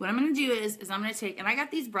 what I'm going to do is I'm going to take, and I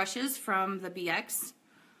got these brushes from the BX.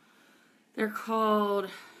 They're called,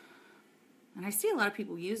 and I see a lot of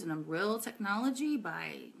people using them, Real Technology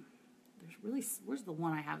by, there's really, where's the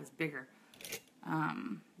one I have is bigger?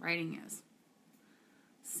 Writing is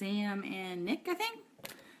Sam and Nick, I think.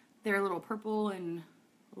 They're a little purple and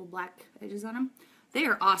little black edges on them. They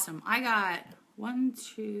are awesome. I got 1,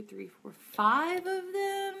 2, 3, 4, 5 of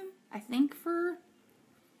them, I think, for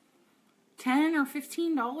 $10 or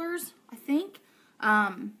 $15, I think.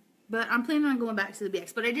 But I'm planning on going back to the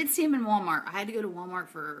BX. But I did see them in Walmart. I had to go to Walmart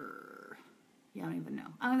for, yeah, I don't even know.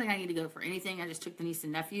 I don't think I need to go for anything. I just took the niece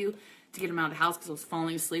and nephew to get them out of the house because I was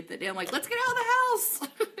falling asleep that day. I'm like, let's get out of the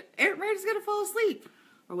house. Aunt Miranda's going to fall asleep.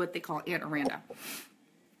 Or what they call Aunt Miranda.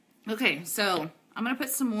 Okay, so I'm going to put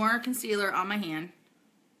some more concealer on my hand.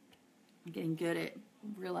 I'm getting good at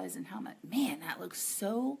realizing how much, man, that looks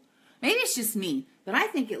so, maybe it's just me, but I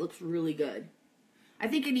think it looks really good. I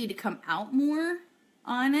think I need to come out more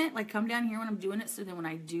on it, like come down here when I'm doing it, so then when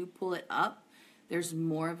I do pull it up, there's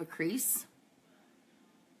more of a crease.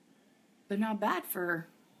 But not bad for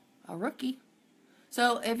a rookie.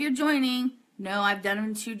 So if you're joining, no, I've done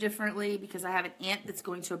them two differently because I have an aunt that's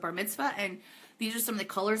going to a bar mitzvah, and these are some of the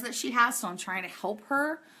colors that she has, so I'm trying to help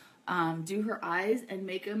her do her eyes and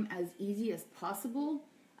make them as easy as possible.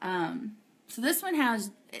 So this one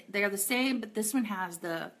has, they're the same, but this one has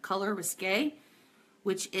the color Risque,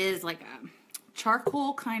 which is like a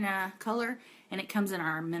charcoal kind of color, and it comes in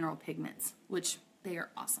our mineral pigments, which they are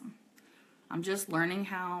awesome. I'm just learning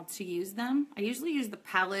how to use them. I usually use the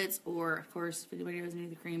palettes, or of course, if anybody knows any of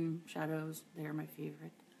the cream shadows, they are my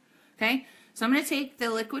favorite. Okay, so I'm going to take the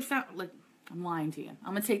liquid fountain, I'm lying to you.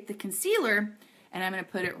 I'm going to take the concealer, and I'm going to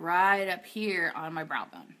put it right up here on my brow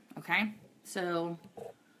bone, okay? So, let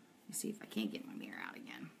me see if I can't get my mirror out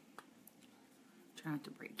again. Try not to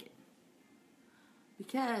break it.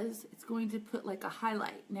 Because it's going to put like a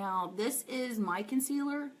highlight. Now, this is my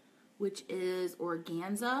concealer, which is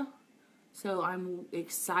Organza. So, I'm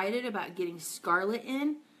excited about getting Scarlet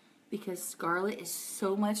in, because Scarlet is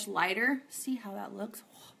so much lighter. See how that looks?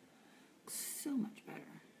 Oh, looks so much better.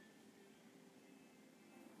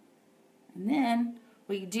 And then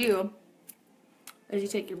what you do is you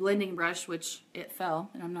take your blending brush, which it fell,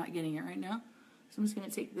 and I'm not getting it right now. So I'm just going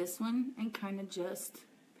to take this one and kind of just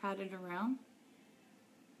pat it around.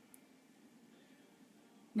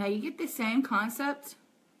 Now you get the same concept,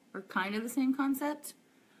 or kind of the same concept,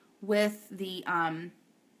 with the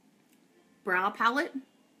brow palette.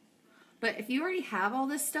 But if you already have all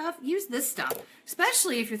this stuff, use this stuff.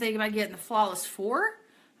 Especially if you're thinking about getting the Flawless 4.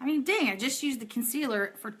 I mean, dang, I just used the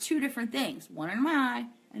concealer for two different things. One on my eye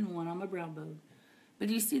and one on my brow bone. But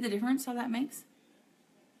do you see the difference, how that makes?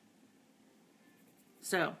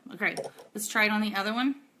 So, okay, let's try it on the other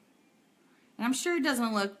one. And I'm sure it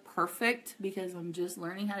doesn't look perfect because I'm just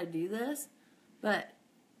learning how to do this. But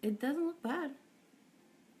it doesn't look bad.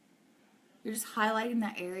 You're just highlighting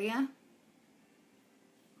that area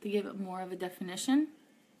to give it more of a definition.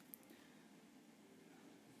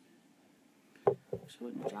 I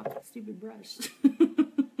wouldn't have dropped that stupid brush.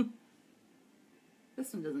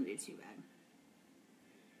 This one doesn't do too bad.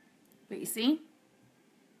 But you see?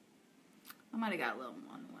 I might have got a little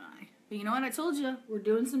more on one eye. But you know what? I told you. We're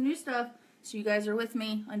doing some new stuff. So you guys are with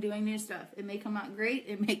me on doing new stuff. It may come out great.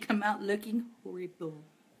 It may come out looking horrible.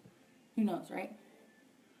 Who knows, right?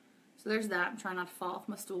 So there's that. I'm trying not to fall off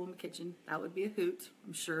my stool in the kitchen. That would be a hoot,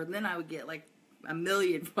 I'm sure. Then I would get like 1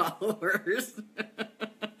 million followers.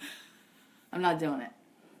 I'm not doing it.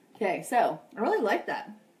 Okay, so I really like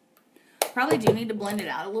that. Probably do need to blend it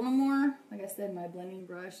out a little more. Like I said, my blending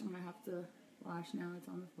brush, I'm going to have to wash now. It's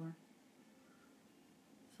on the floor.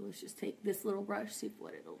 So let's just take this little brush, see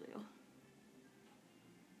what it'll do.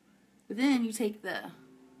 But then you take the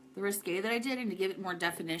Risque that I did, and to give it more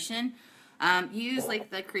definition, use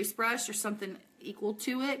like the crease brush or something equal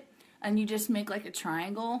to it, and you just make like a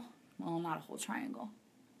triangle. Well, not a whole triangle,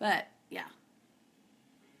 but yeah.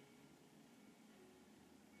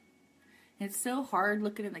 It's so hard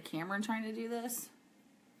looking in the camera and trying to do this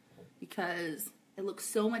because it looks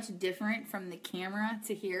so much different from the camera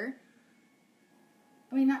to here.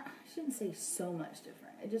 I mean, I shouldn't say so much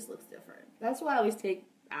different. It just looks different. That's why I always take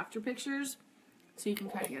after pictures so you can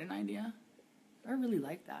kind of get an idea. I really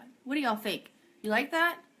like that. What do y'all think? You like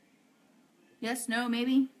that? Yes? No?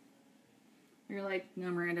 Maybe? You're like, no,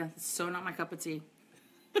 Miranda, it's so not my cup of tea.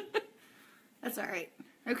 That's alright.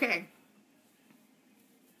 Okay.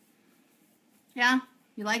 Yeah?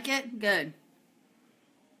 You like it? Good.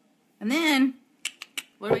 And then,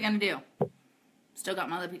 what are we going to do? Still got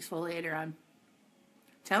my lip exfoliator on.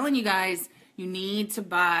 Telling you guys, you need to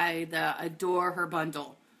buy the Adore Her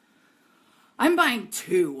bundle. I'm buying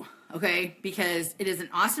 2, okay? Because it is an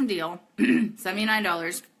awesome deal.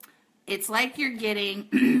 $79. It's like you're getting,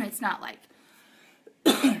 it's not like.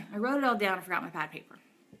 I wrote it all down. I forgot my pad paper.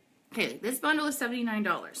 Okay, this bundle is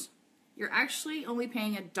 $79. You're actually only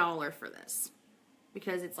paying $1 for this.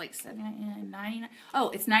 because it's like $79.99. Oh,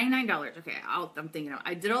 it's $99. Okay, I'm thinking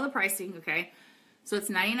I did all the pricing. Okay, so it's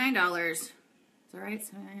 $99. Is that right?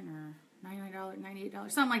 $79 or $99,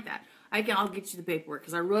 $98, something like that. I'll get you the paperwork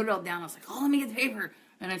because I wrote it all down. I was like, oh, let me get the paper,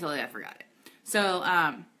 and I totally forgot it. So,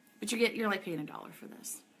 but you're like paying $1 for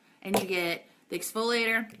this, and you get the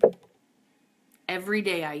exfoliator. Every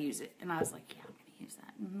day I use it, and I was like, yeah, I'm gonna use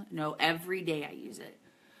that. No, every day I use it.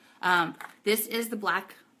 This is the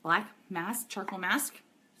black mask, charcoal mask.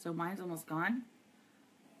 So mine's almost gone.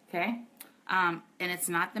 Okay. And it's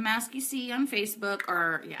not the mask you see on Facebook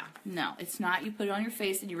or, yeah, no, it's not. You put it on your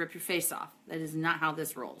face and you rip your face off. That is not how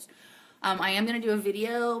this rolls. I am going to do a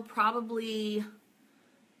video probably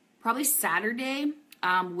Saturday,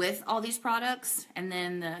 with all these products and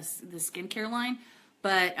then the skincare line.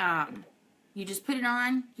 But, you just put it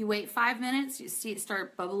on, you wait 5 minutes, you see it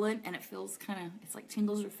start bubbling, and it feels it's like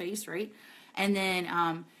tingles your face, right? And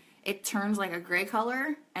then it turns like a gray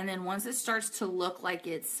color, and then once it starts to look like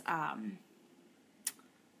it's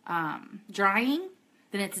drying,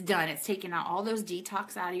 then it's done. It's taking out all those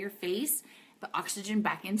detox out of your face, the oxygen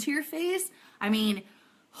back into your face. I mean,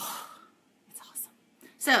 it's awesome.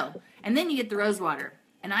 So, and then you get the rose water,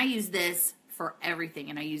 and I use this for everything,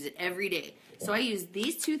 and I use it every day. So I use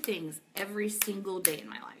these two things every single day in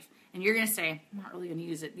my life. And you're going to say, I'm not really going to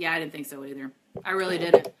use it. Yeah, I didn't think so either. I really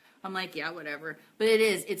didn't. I'm like, yeah, whatever. But it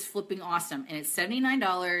is. It's flipping awesome. And it's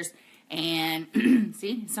 $79. And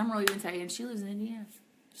see, Summer will even tell you, and she lives in Indiana.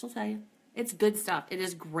 She'll tell you. It's good stuff. It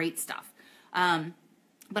is great stuff.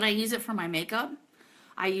 But I use it for my makeup.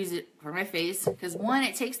 I use it for my face. Because one,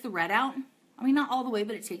 it takes the red out. I mean, not all the way,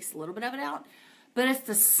 but it takes a little bit of it out. But it's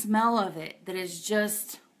the smell of it that is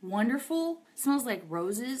just wonderful. It smells like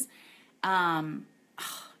roses. And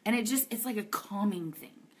it's like a calming thing.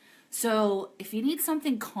 So if you need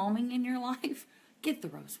something calming in your life, get the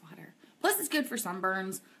rose water. Plus it's good for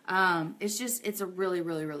sunburns. It's a really,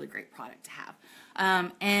 really, really great product to have.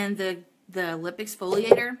 And the lip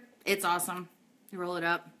exfoliator, it's awesome. You roll it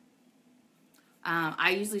up.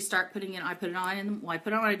 I usually start putting it, I put it on when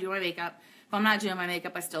I do my makeup. If I'm not doing my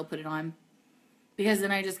makeup, I still put it on. Because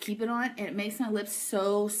then I just keep it on, and it makes my lips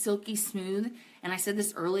so silky smooth. And I said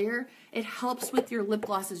this earlier, it helps with your lip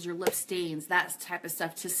glosses, your lip stains, that type of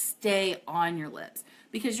stuff to stay on your lips.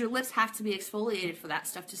 Because your lips have to be exfoliated for that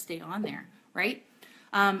stuff to stay on there, right?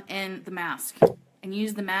 And the mask. And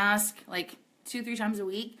use the mask like 2-3 times a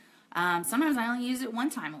week. Sometimes I only use it 1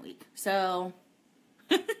 time a week. So,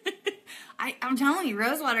 I'm telling you,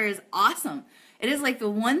 rose water is awesome. It is like the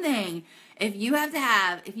one thing, if you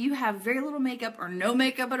have very little makeup or no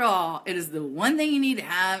makeup at all, it is the one thing you need to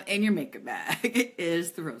have in your makeup bag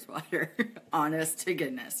is the rose water. Honest to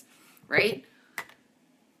goodness. Right?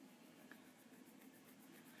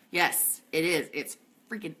 Yes, it is. It's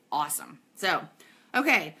freaking awesome. So,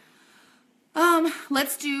 okay.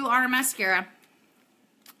 Let's do our mascara.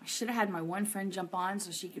 I should have had my one friend jump on so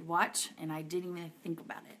she could watch, and I didn't even think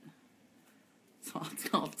about it. So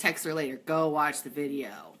I'll text her later. Go watch the video.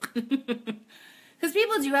 Because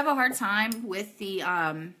people do have a hard time with the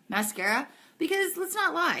mascara. Because, let's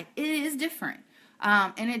not lie, it is different.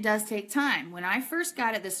 And it does take time. When I first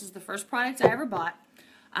got it, this was the first product I ever bought.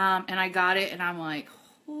 And I got it, and I'm like,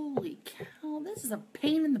 holy cow, this is a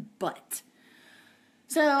pain in the butt.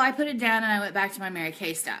 So I put it down, and I went back to my Mary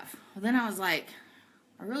Kay stuff. Well, then I was like,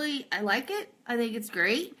 I like it. I think it's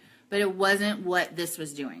great. But it wasn't what this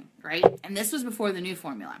was doing, right? And this was before the new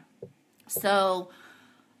formula. So,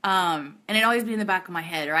 and it'd always be in the back of my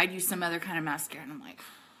head, or I'd use some other kind of mascara, and I'm like,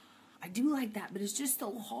 I do like that, but it's just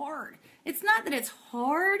so hard. It's not that it's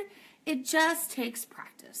hard, it just takes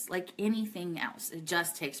practice. Like anything else, it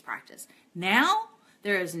just takes practice. Now,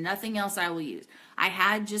 there is nothing else I will use. I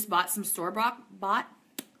had just bought some store-bought, let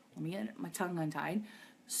me get my tongue untied,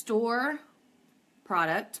 store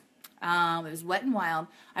product. It was Wet n Wild.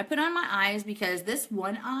 I put on my eyes because this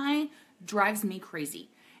one eye drives me crazy.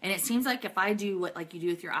 And it seems like if I do what like you do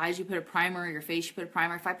with your eyes, you put a primer, or your face, you put a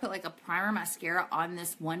primer. If I put like a primer mascara on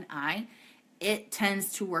this one eye, it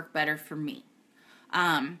tends to work better for me.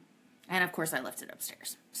 And of course I left it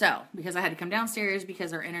upstairs. So, because I had to come downstairs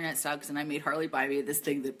because our internet sucks and I made Harley buy me this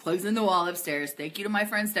thing that plugs in the wall upstairs. Thank you to my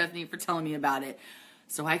friend Stephanie for telling me about it.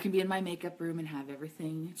 So I can be in my makeup room and have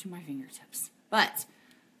everything to my fingertips. But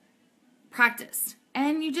practice.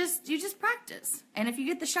 And you just practice. And if you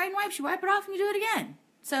get the shine wipes, you wipe it off and you do it again.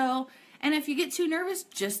 So, and if you get too nervous,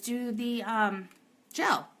 just do the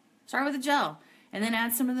gel. Start with the gel. And then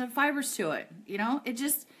add some of the fibers to it. You know,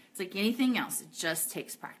 it's like anything else. It just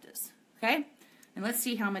takes practice. Okay? And let's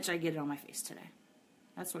see how much I get it on my face today.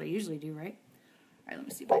 That's what I usually do, right? All right, let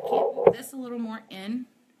me see if I can't move this a little more in.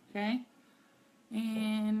 Okay?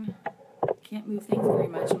 And can't move things very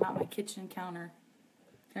much. I'm at my kitchen counter.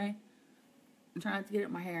 Okay? I'm trying not to get it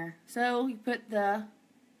in my hair. So you put the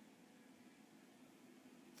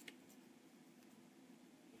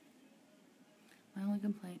my only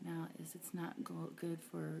complaint now is it's not good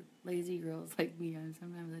for lazy girls like me on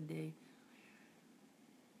some time of the day.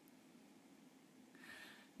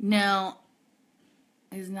 No,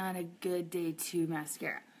 it's not a good day to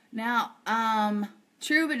mascara. Now,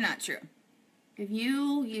 true but not true. If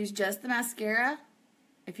you use just the mascara,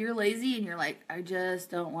 if you're lazy and you're like, I just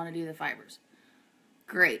don't want to do the fibers,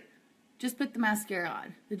 great. Just put the mascara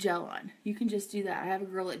on, the gel on. You can just do that. I have a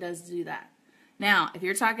girl that does do that. Now, if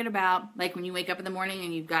you're talking about, like when you wake up in the morning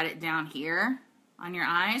and you've got it down here on your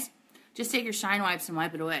eyes, just take your shine wipes and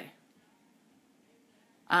wipe it away.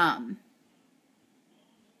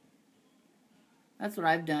 That's what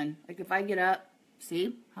I've done. Like if I get up,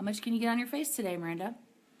 see, how much can you get on your face today, Miranda?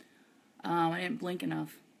 I didn't blink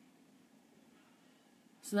enough.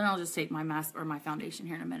 So then I'll just take my mask or my foundation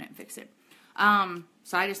here in a minute and fix it.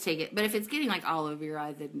 So I just take it. But if it's getting like all over your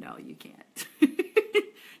eye, then no, you can't.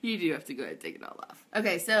 You do have to go ahead and take it all off.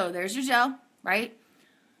 Okay, so there's your gel, right?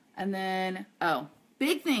 And then, oh,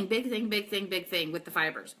 big thing with the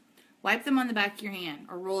fibers. Wipe them on the back of your hand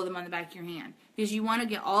or roll them on the back of your hand because you want to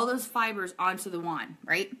get all those fibers onto the wand,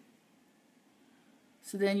 right?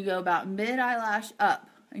 So then you go about mid-eyelash up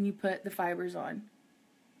and you put the fibers on.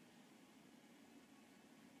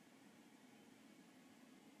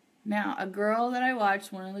 Now, a girl that I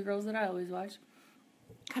watched, one of the girls that I always watch,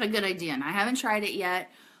 had a good idea, and I haven't tried it yet.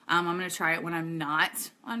 I'm going to try it when I'm not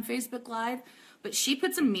on Facebook Live, but she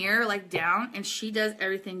puts a mirror like down, and she does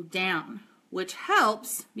everything down, which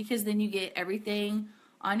helps because then you get everything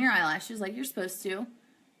on your eyelashes like you're supposed to,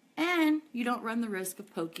 and you don't run the risk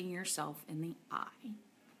of poking yourself in the eye.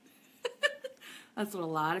 That's what a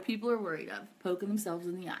lot of people are worried of, poking themselves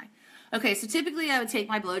in the eye. Okay, so typically I would take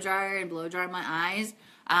my blow dryer and blow dry my eyes.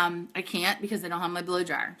 I can't because I don't have my blow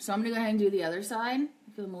dryer. So I'm going to go ahead and do the other side. I'm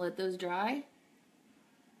going to let those dry.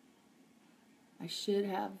 I should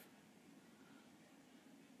have,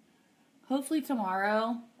 hopefully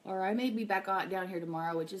tomorrow, or I may be back out down here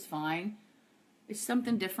tomorrow, which is fine. It's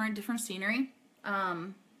something different scenery.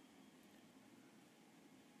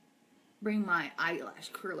 Bring my eyelash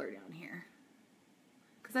curler down here.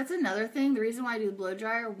 Because that's another thing. The reason why I do the blow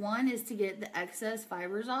dryer, one is to get the excess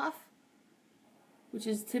fibers off, which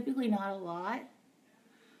is typically not a lot.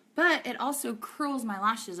 But it also curls my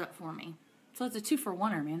lashes up for me. So it's a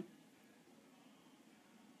 2-for-1er, man.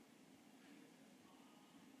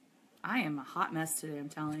 I am a hot mess today, I'm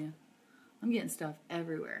telling you. I'm getting stuff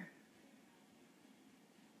everywhere.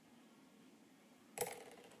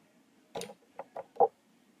 It's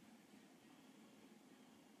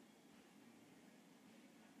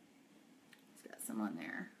got some on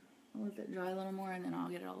there. I'll let that dry a little more and then I'll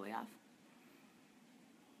get it all the way off.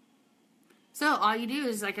 So all you do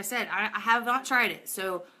is, like I said, I have not tried it.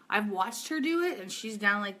 So I've watched her do it and she's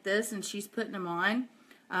down like this and she's putting them on.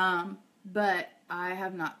 But I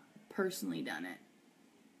have not personally done it.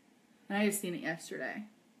 And I just seen it yesterday.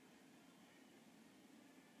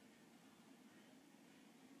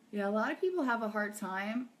 Yeah, a lot of people have a hard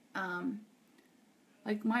time,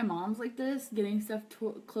 like my mom's like this, getting stuff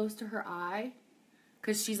close to her eye,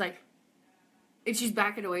 because she's like, and she's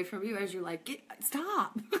backing away from you as you're like,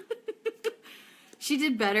 stop. She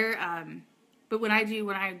did better, but when I do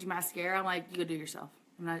mascara, I'm like, you go do it yourself.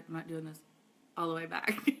 I'm not doing this all the way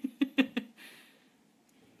back.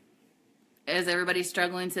 Is everybody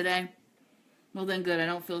struggling today? Well then good, I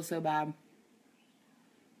don't feel so bad.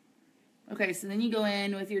 Okay, so then you go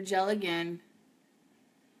in with your gel again.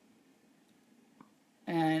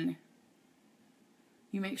 And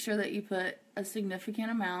you make sure that you put a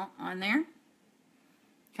significant amount on there.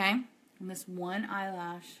 Okay? And this one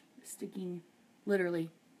eyelash is sticking literally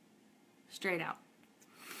straight out.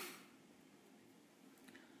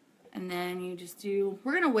 And then you just do,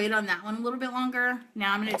 we're going to wait on that one a little bit longer.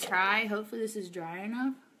 Now I'm going to try, hopefully this is dry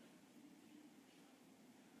enough.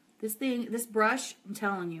 This brush, I'm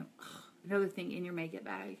telling you, another thing in your makeup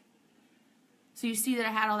bag. So you see that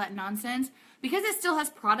I had all that nonsense? Because it still has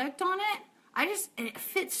product on it, and it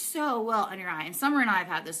fits so well under your eye. And Summer and I have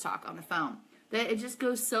had this talk on the phone, that it just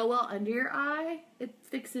goes so well under your eye, it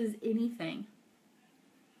fixes anything.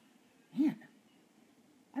 Man,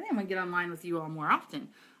 I think I'm going to get online with you all more often.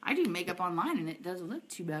 I do makeup online and it doesn't look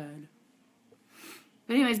too bad.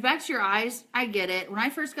 But anyways, back to your eyes. I get it. When I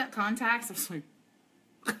first got contacts, I was like,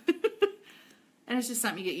 and it's just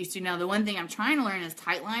something you get used to. Now, the one thing I'm trying to learn is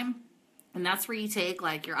tight line. And that's where you take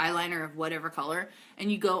like your eyeliner of whatever color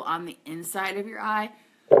and you go on the inside of your eye.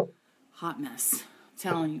 Hot mess. I'm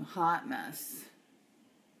telling you, hot mess.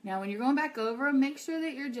 Now, when you're going back over, make sure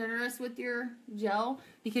that you're generous with your gel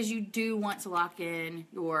because you do want to lock in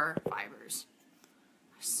your fibers.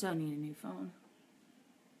 I so need a new phone.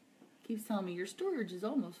 Keeps telling me your storage is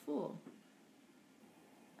almost full.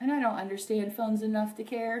 And I don't understand phones enough to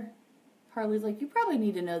care. Harley's like, you probably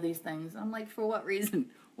need to know these things. I'm like, for what reason?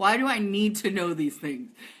 Why do I need to know these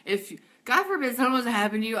things? If, God forbid, something was to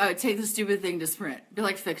happen to you, I would take the stupid thing to Sprint. Be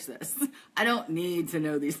like, fix this. I don't need to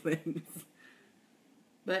know these things.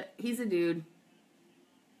 But he's a dude.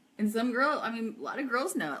 And some girl, I mean, a lot of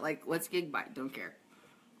girls know it. Like, what's gig byte? Don't care.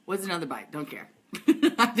 What's another byte? Don't care.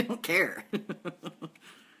 I don't care.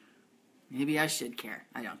 Maybe I should care.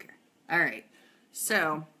 I don't care. All right.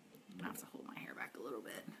 So, I have to hold my hair back a little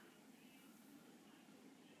bit.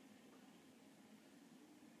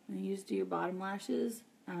 And use do your bottom lashes.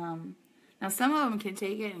 Now, some of them can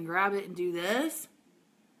take it and grab it and do this.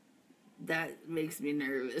 That makes me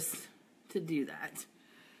nervous to do that.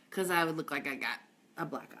 Because I would look like I got a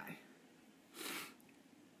black eye.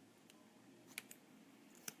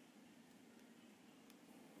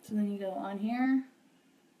 So then you go on here.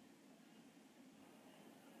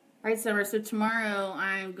 All right, Summer, so tomorrow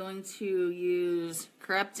I'm going to use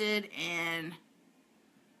Corrupted and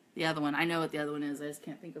the other one. I know what the other one is. I just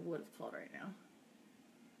can't think of what it's called right now.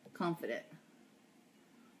 Confident.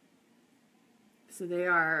 So they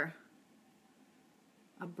are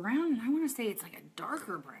a brown, and I want to say it's like a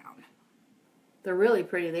darker brown. They're really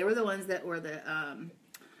pretty. They were the ones that were the,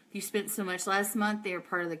 you spent so much last month, they were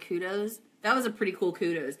part of the kudos. That was a pretty cool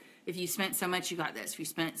kudos. If you spent so much, you got this. If you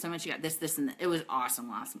spent so much, you got this, this, and that. It was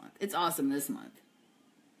awesome last month. It's awesome this month.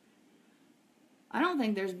 I don't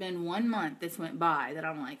think there's been one month that's went by that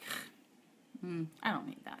I'm like, I don't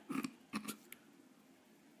need that.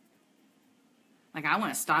 Like, I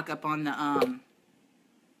want to stock up on the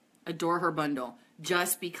Adore Her bundle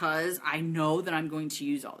just because I know that I'm going to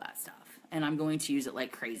use all that stuff. And I'm going to use it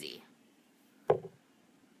like crazy.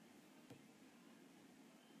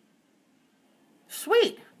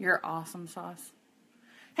 Sweet. You're awesome, Sauce.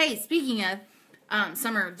 Hey, speaking of,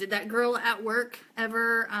 Summer, did that girl at work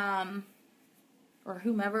ever, or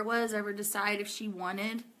whomever it was, ever decide if she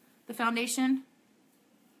wanted the foundation?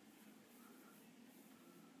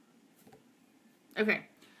 Okay.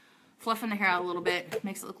 Fluffing the hair out a little bit.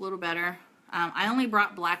 Makes it look a little better. I only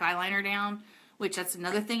brought black eyeliner down, which that's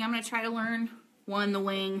another thing I'm going to try to learn. One, the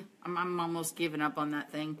wing. I'm almost giving up on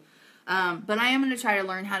that thing. But I am going to try to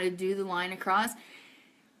learn how to do the line across.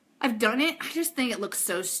 I've done it. I just think it looks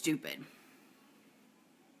so stupid.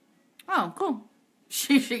 Oh, cool.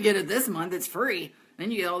 She should get it this month. It's free.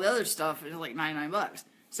 Then you get all the other stuff. It's like 99 bucks.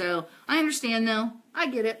 So I understand, though. I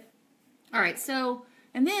get it. All right. So,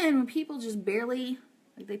 and then when people just barely,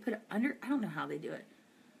 like they put it under, I don't know how they do it.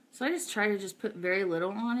 So I just try to just put very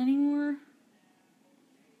little on anymore.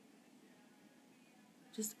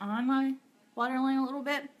 Just on my waterline a little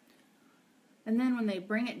bit. And then when they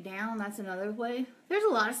bring it down, that's another way. There's a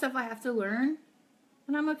lot of stuff I have to learn,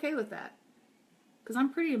 and I'm okay with that. Because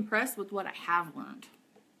I'm pretty impressed with what I have learned.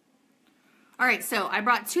 Alright, so I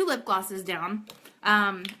brought 2 lip glosses down.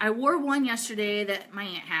 I wore one yesterday that my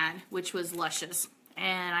aunt had, which was Luscious.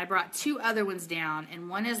 And I brought 2 other ones down,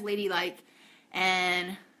 and one is Ladylike,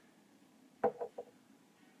 and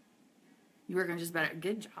you work on just better.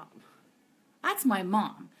 Good job. That's my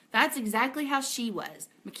mom. That's exactly how she was.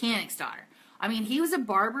 Mechanic's daughter. I mean, he was a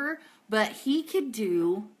barber, but he could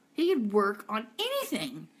work on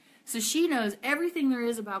anything. So she knows everything there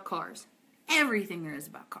is about cars. Everything there is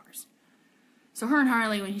about cars. So her and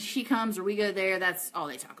Harley, when she comes or we go there, that's all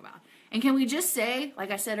they talk about. And can we just say,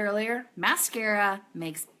 like I said earlier, mascara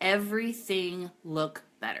makes everything look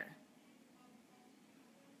better.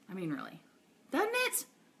 I mean, really. Doesn't it?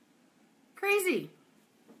 Crazy.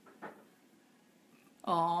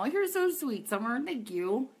 Aw, you're so sweet, Summer. Thank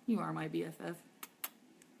you. You are my BFF.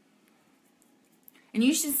 And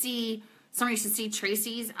you should see, Summer, you should see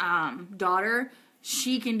Tracy's daughter.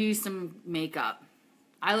 She can do some makeup.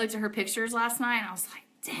 I looked at her pictures last night, and I was like,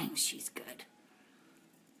 dang, she's good.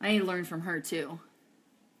 I need to learn from her, too.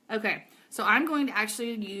 Okay, so I'm going to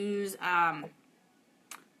actually use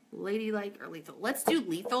Ladylike or Lethal. Let's do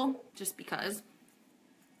Lethal, just because.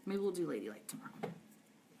 Maybe we'll do Ladylike tomorrow.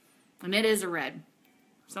 And it is a red.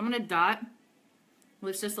 So I'm going to dot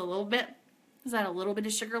with just a little bit. Is that a little bit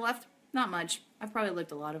of sugar left? Not much. I've probably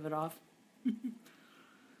licked a lot of it off.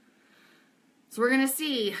 So we're going to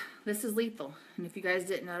see. This is Lethal. And if you guys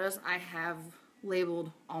didn't notice, I have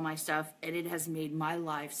labeled all my stuff. And it has made my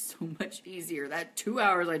life so much easier. That 2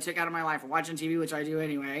 hours I took out of my life watching TV, which I do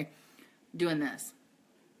anyway, doing this.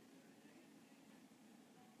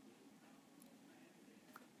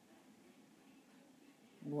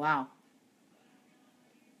 Wow.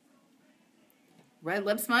 Red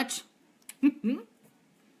lips much?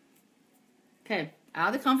 Okay, out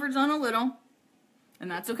of the comfort zone a little. And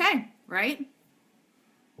that's okay, right?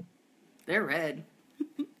 They're red.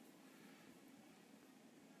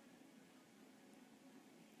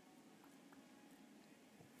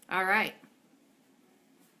 All right.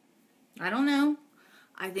 I don't know.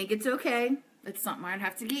 I think it's okay. It's something I'd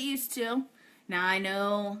have to get used to. Now I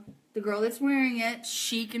know the girl that's wearing it,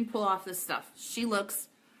 she can pull off this stuff. She looks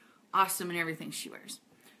awesome in everything she wears.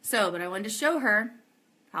 So, but I wanted to show her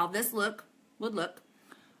how this would look.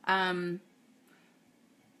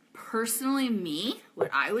 Personally, me, what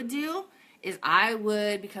I would do is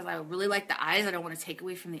because I really like the eyes, I don't want to take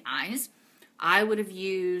away from the eyes, I would have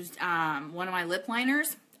used one of my lip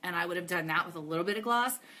liners, and I would have done that with a little bit of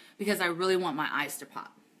gloss because I really want my eyes to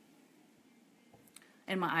pop.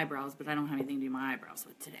 And my eyebrows, but I don't have anything to do my eyebrows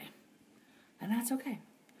with today. And that's okay.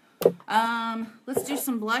 Let's do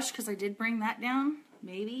some blush because I did bring that down.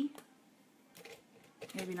 Maybe.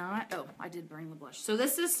 Maybe not. Oh, I did bring the blush. So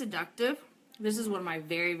this is Seductive. This is one of my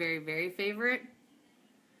very, very, very favorite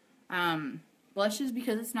blushes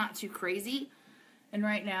because it's not too crazy. And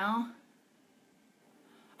right now,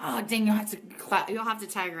 oh dang, you'll have to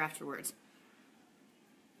tag her afterwards.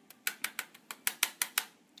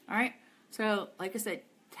 All right. So like I said,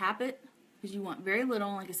 tap it because you want very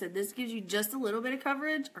little. Like I said, this gives you just a little bit of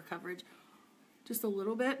coverage, just a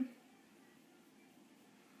little bit.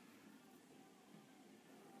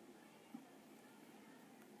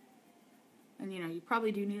 And you know, you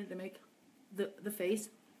probably do need it to make the face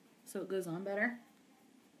so it goes on better.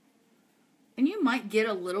 And you might get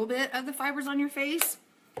a little bit of the fibers on your face,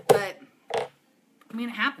 but I mean,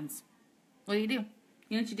 it happens. What do? You know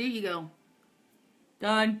what you do? You go,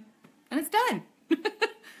 done. And it's done.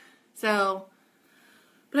 So,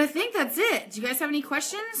 but I think that's it. Do you guys have any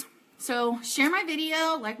questions? So share my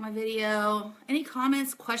video, like my video, any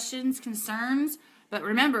comments, questions, concerns. But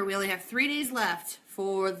remember, we only have 3 days left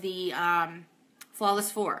for the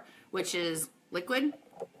Flawless 4, which is liquid,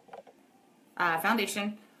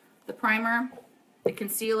 foundation, the primer, the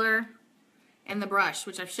concealer, and the brush,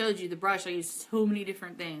 which I've showed you. The brush, I use so many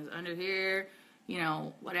different things. Under here, you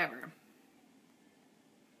know, whatever.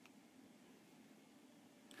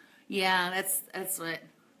 Yeah, that's what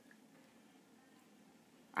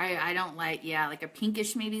I don't like. Yeah, like a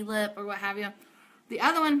pinkish maybe lip or what have you. The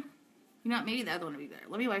other one, you know what, maybe the other one would be better.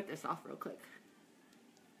 Let me wipe this off real quick.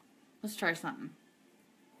 Let's try something.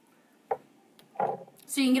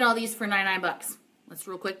 So you can get all these for 99 bucks. Let's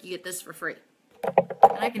real quick, you get this for free.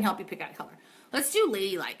 And I can help you pick out a color. Let's do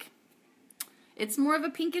Ladylike. It's more of a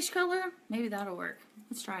pinkish color. Maybe that'll work.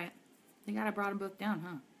 Let's try it. I think I brought them both down,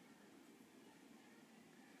 huh?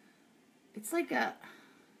 It's like a...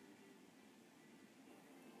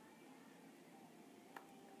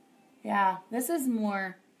 Yeah, this is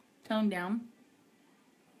more toned down.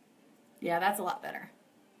 Yeah, that's a lot better.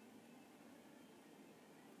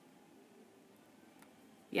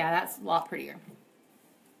 Yeah, that's a lot prettier.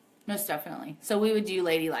 Most definitely. So we would do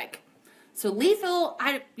Ladylike. So Lethal,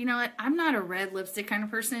 you know what? I'm not a red lipstick kind of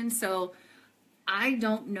person, so I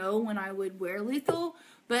don't know when I would wear Lethal.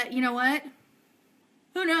 But you know what?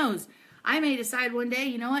 Who knows? I may decide one day,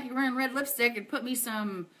 you know what? You're wearing red lipstick and put me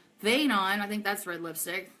some Vein on. I think that's red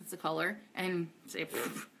lipstick. That's the color. And say,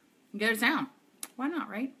 go to town. Why not,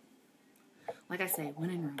 right? Like I say,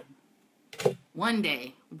 when in Rome. One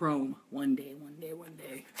day, Rome. One day, one day, one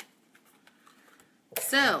day.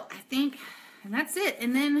 So, I think, and that's it.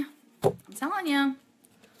 And then, I'm telling you,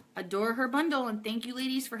 adore her bundle. And thank you,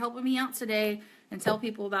 ladies, for helping me out today. And tell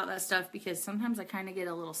people about that stuff because sometimes I kind of get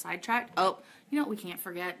a little sidetracked. Oh, you know what we can't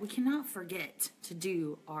forget? We cannot forget to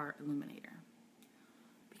do our illuminator.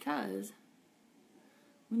 Because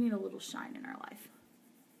we need a little shine in our life.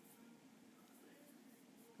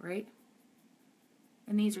 Right?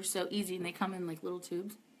 And these are so easy and they come in like little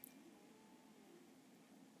tubes.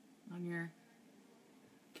 On your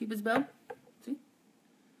Cupid's bow. See?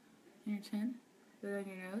 On your chin. Put it on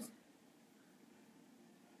your nose.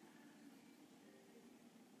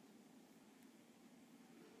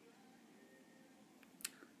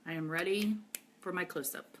 I am ready for my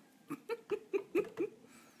close-up.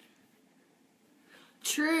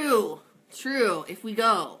 True. If we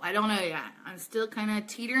go, I don't know yet. I'm still kind of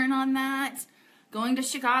teetering on that. Going to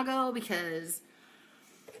Chicago because,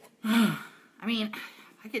 I mean,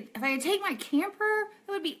 if I could take my camper,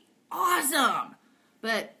 that would be awesome.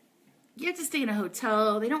 But you have to stay in a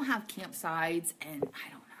hotel. They don't have campsites, and I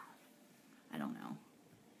don't know.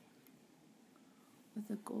 With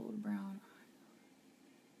a gold brown.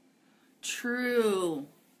 True.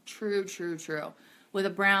 with a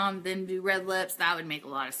brown, then do red lips. That would make a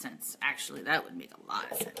lot of sense. Actually, that would make a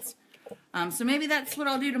lot of sense. So maybe that's what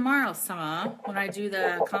I'll do tomorrow, Summer. When I do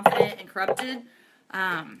the Confident and Corrupted,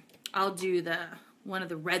 I'll do one of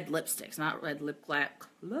the red lipsticks, not red lip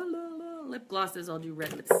glosses. I'll do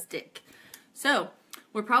red lipstick. So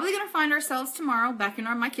we're probably going to find ourselves tomorrow back in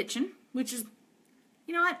my kitchen, which is,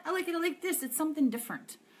 you know what? I like it. I like this. It's something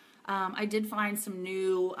different. I did find some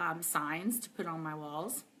new signs to put on my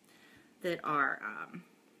walls that are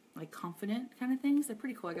like confident kind of things. They're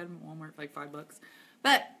pretty cool. I got them at Walmart for like $5.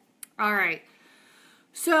 But, all right.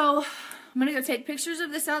 So, I'm going to go take pictures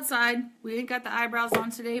of this outside. We ain't got the eyebrows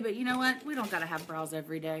on today, but you know what? We don't got to have brows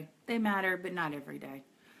every day. They matter, but not every day.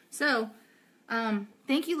 So,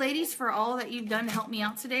 thank you, ladies, for all that you've done to help me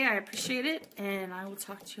out today. I appreciate it, and I will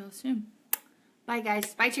talk to you all soon. Bye,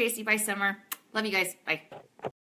 guys. Bye, Tracy. Bye, Summer. Love you guys. Bye.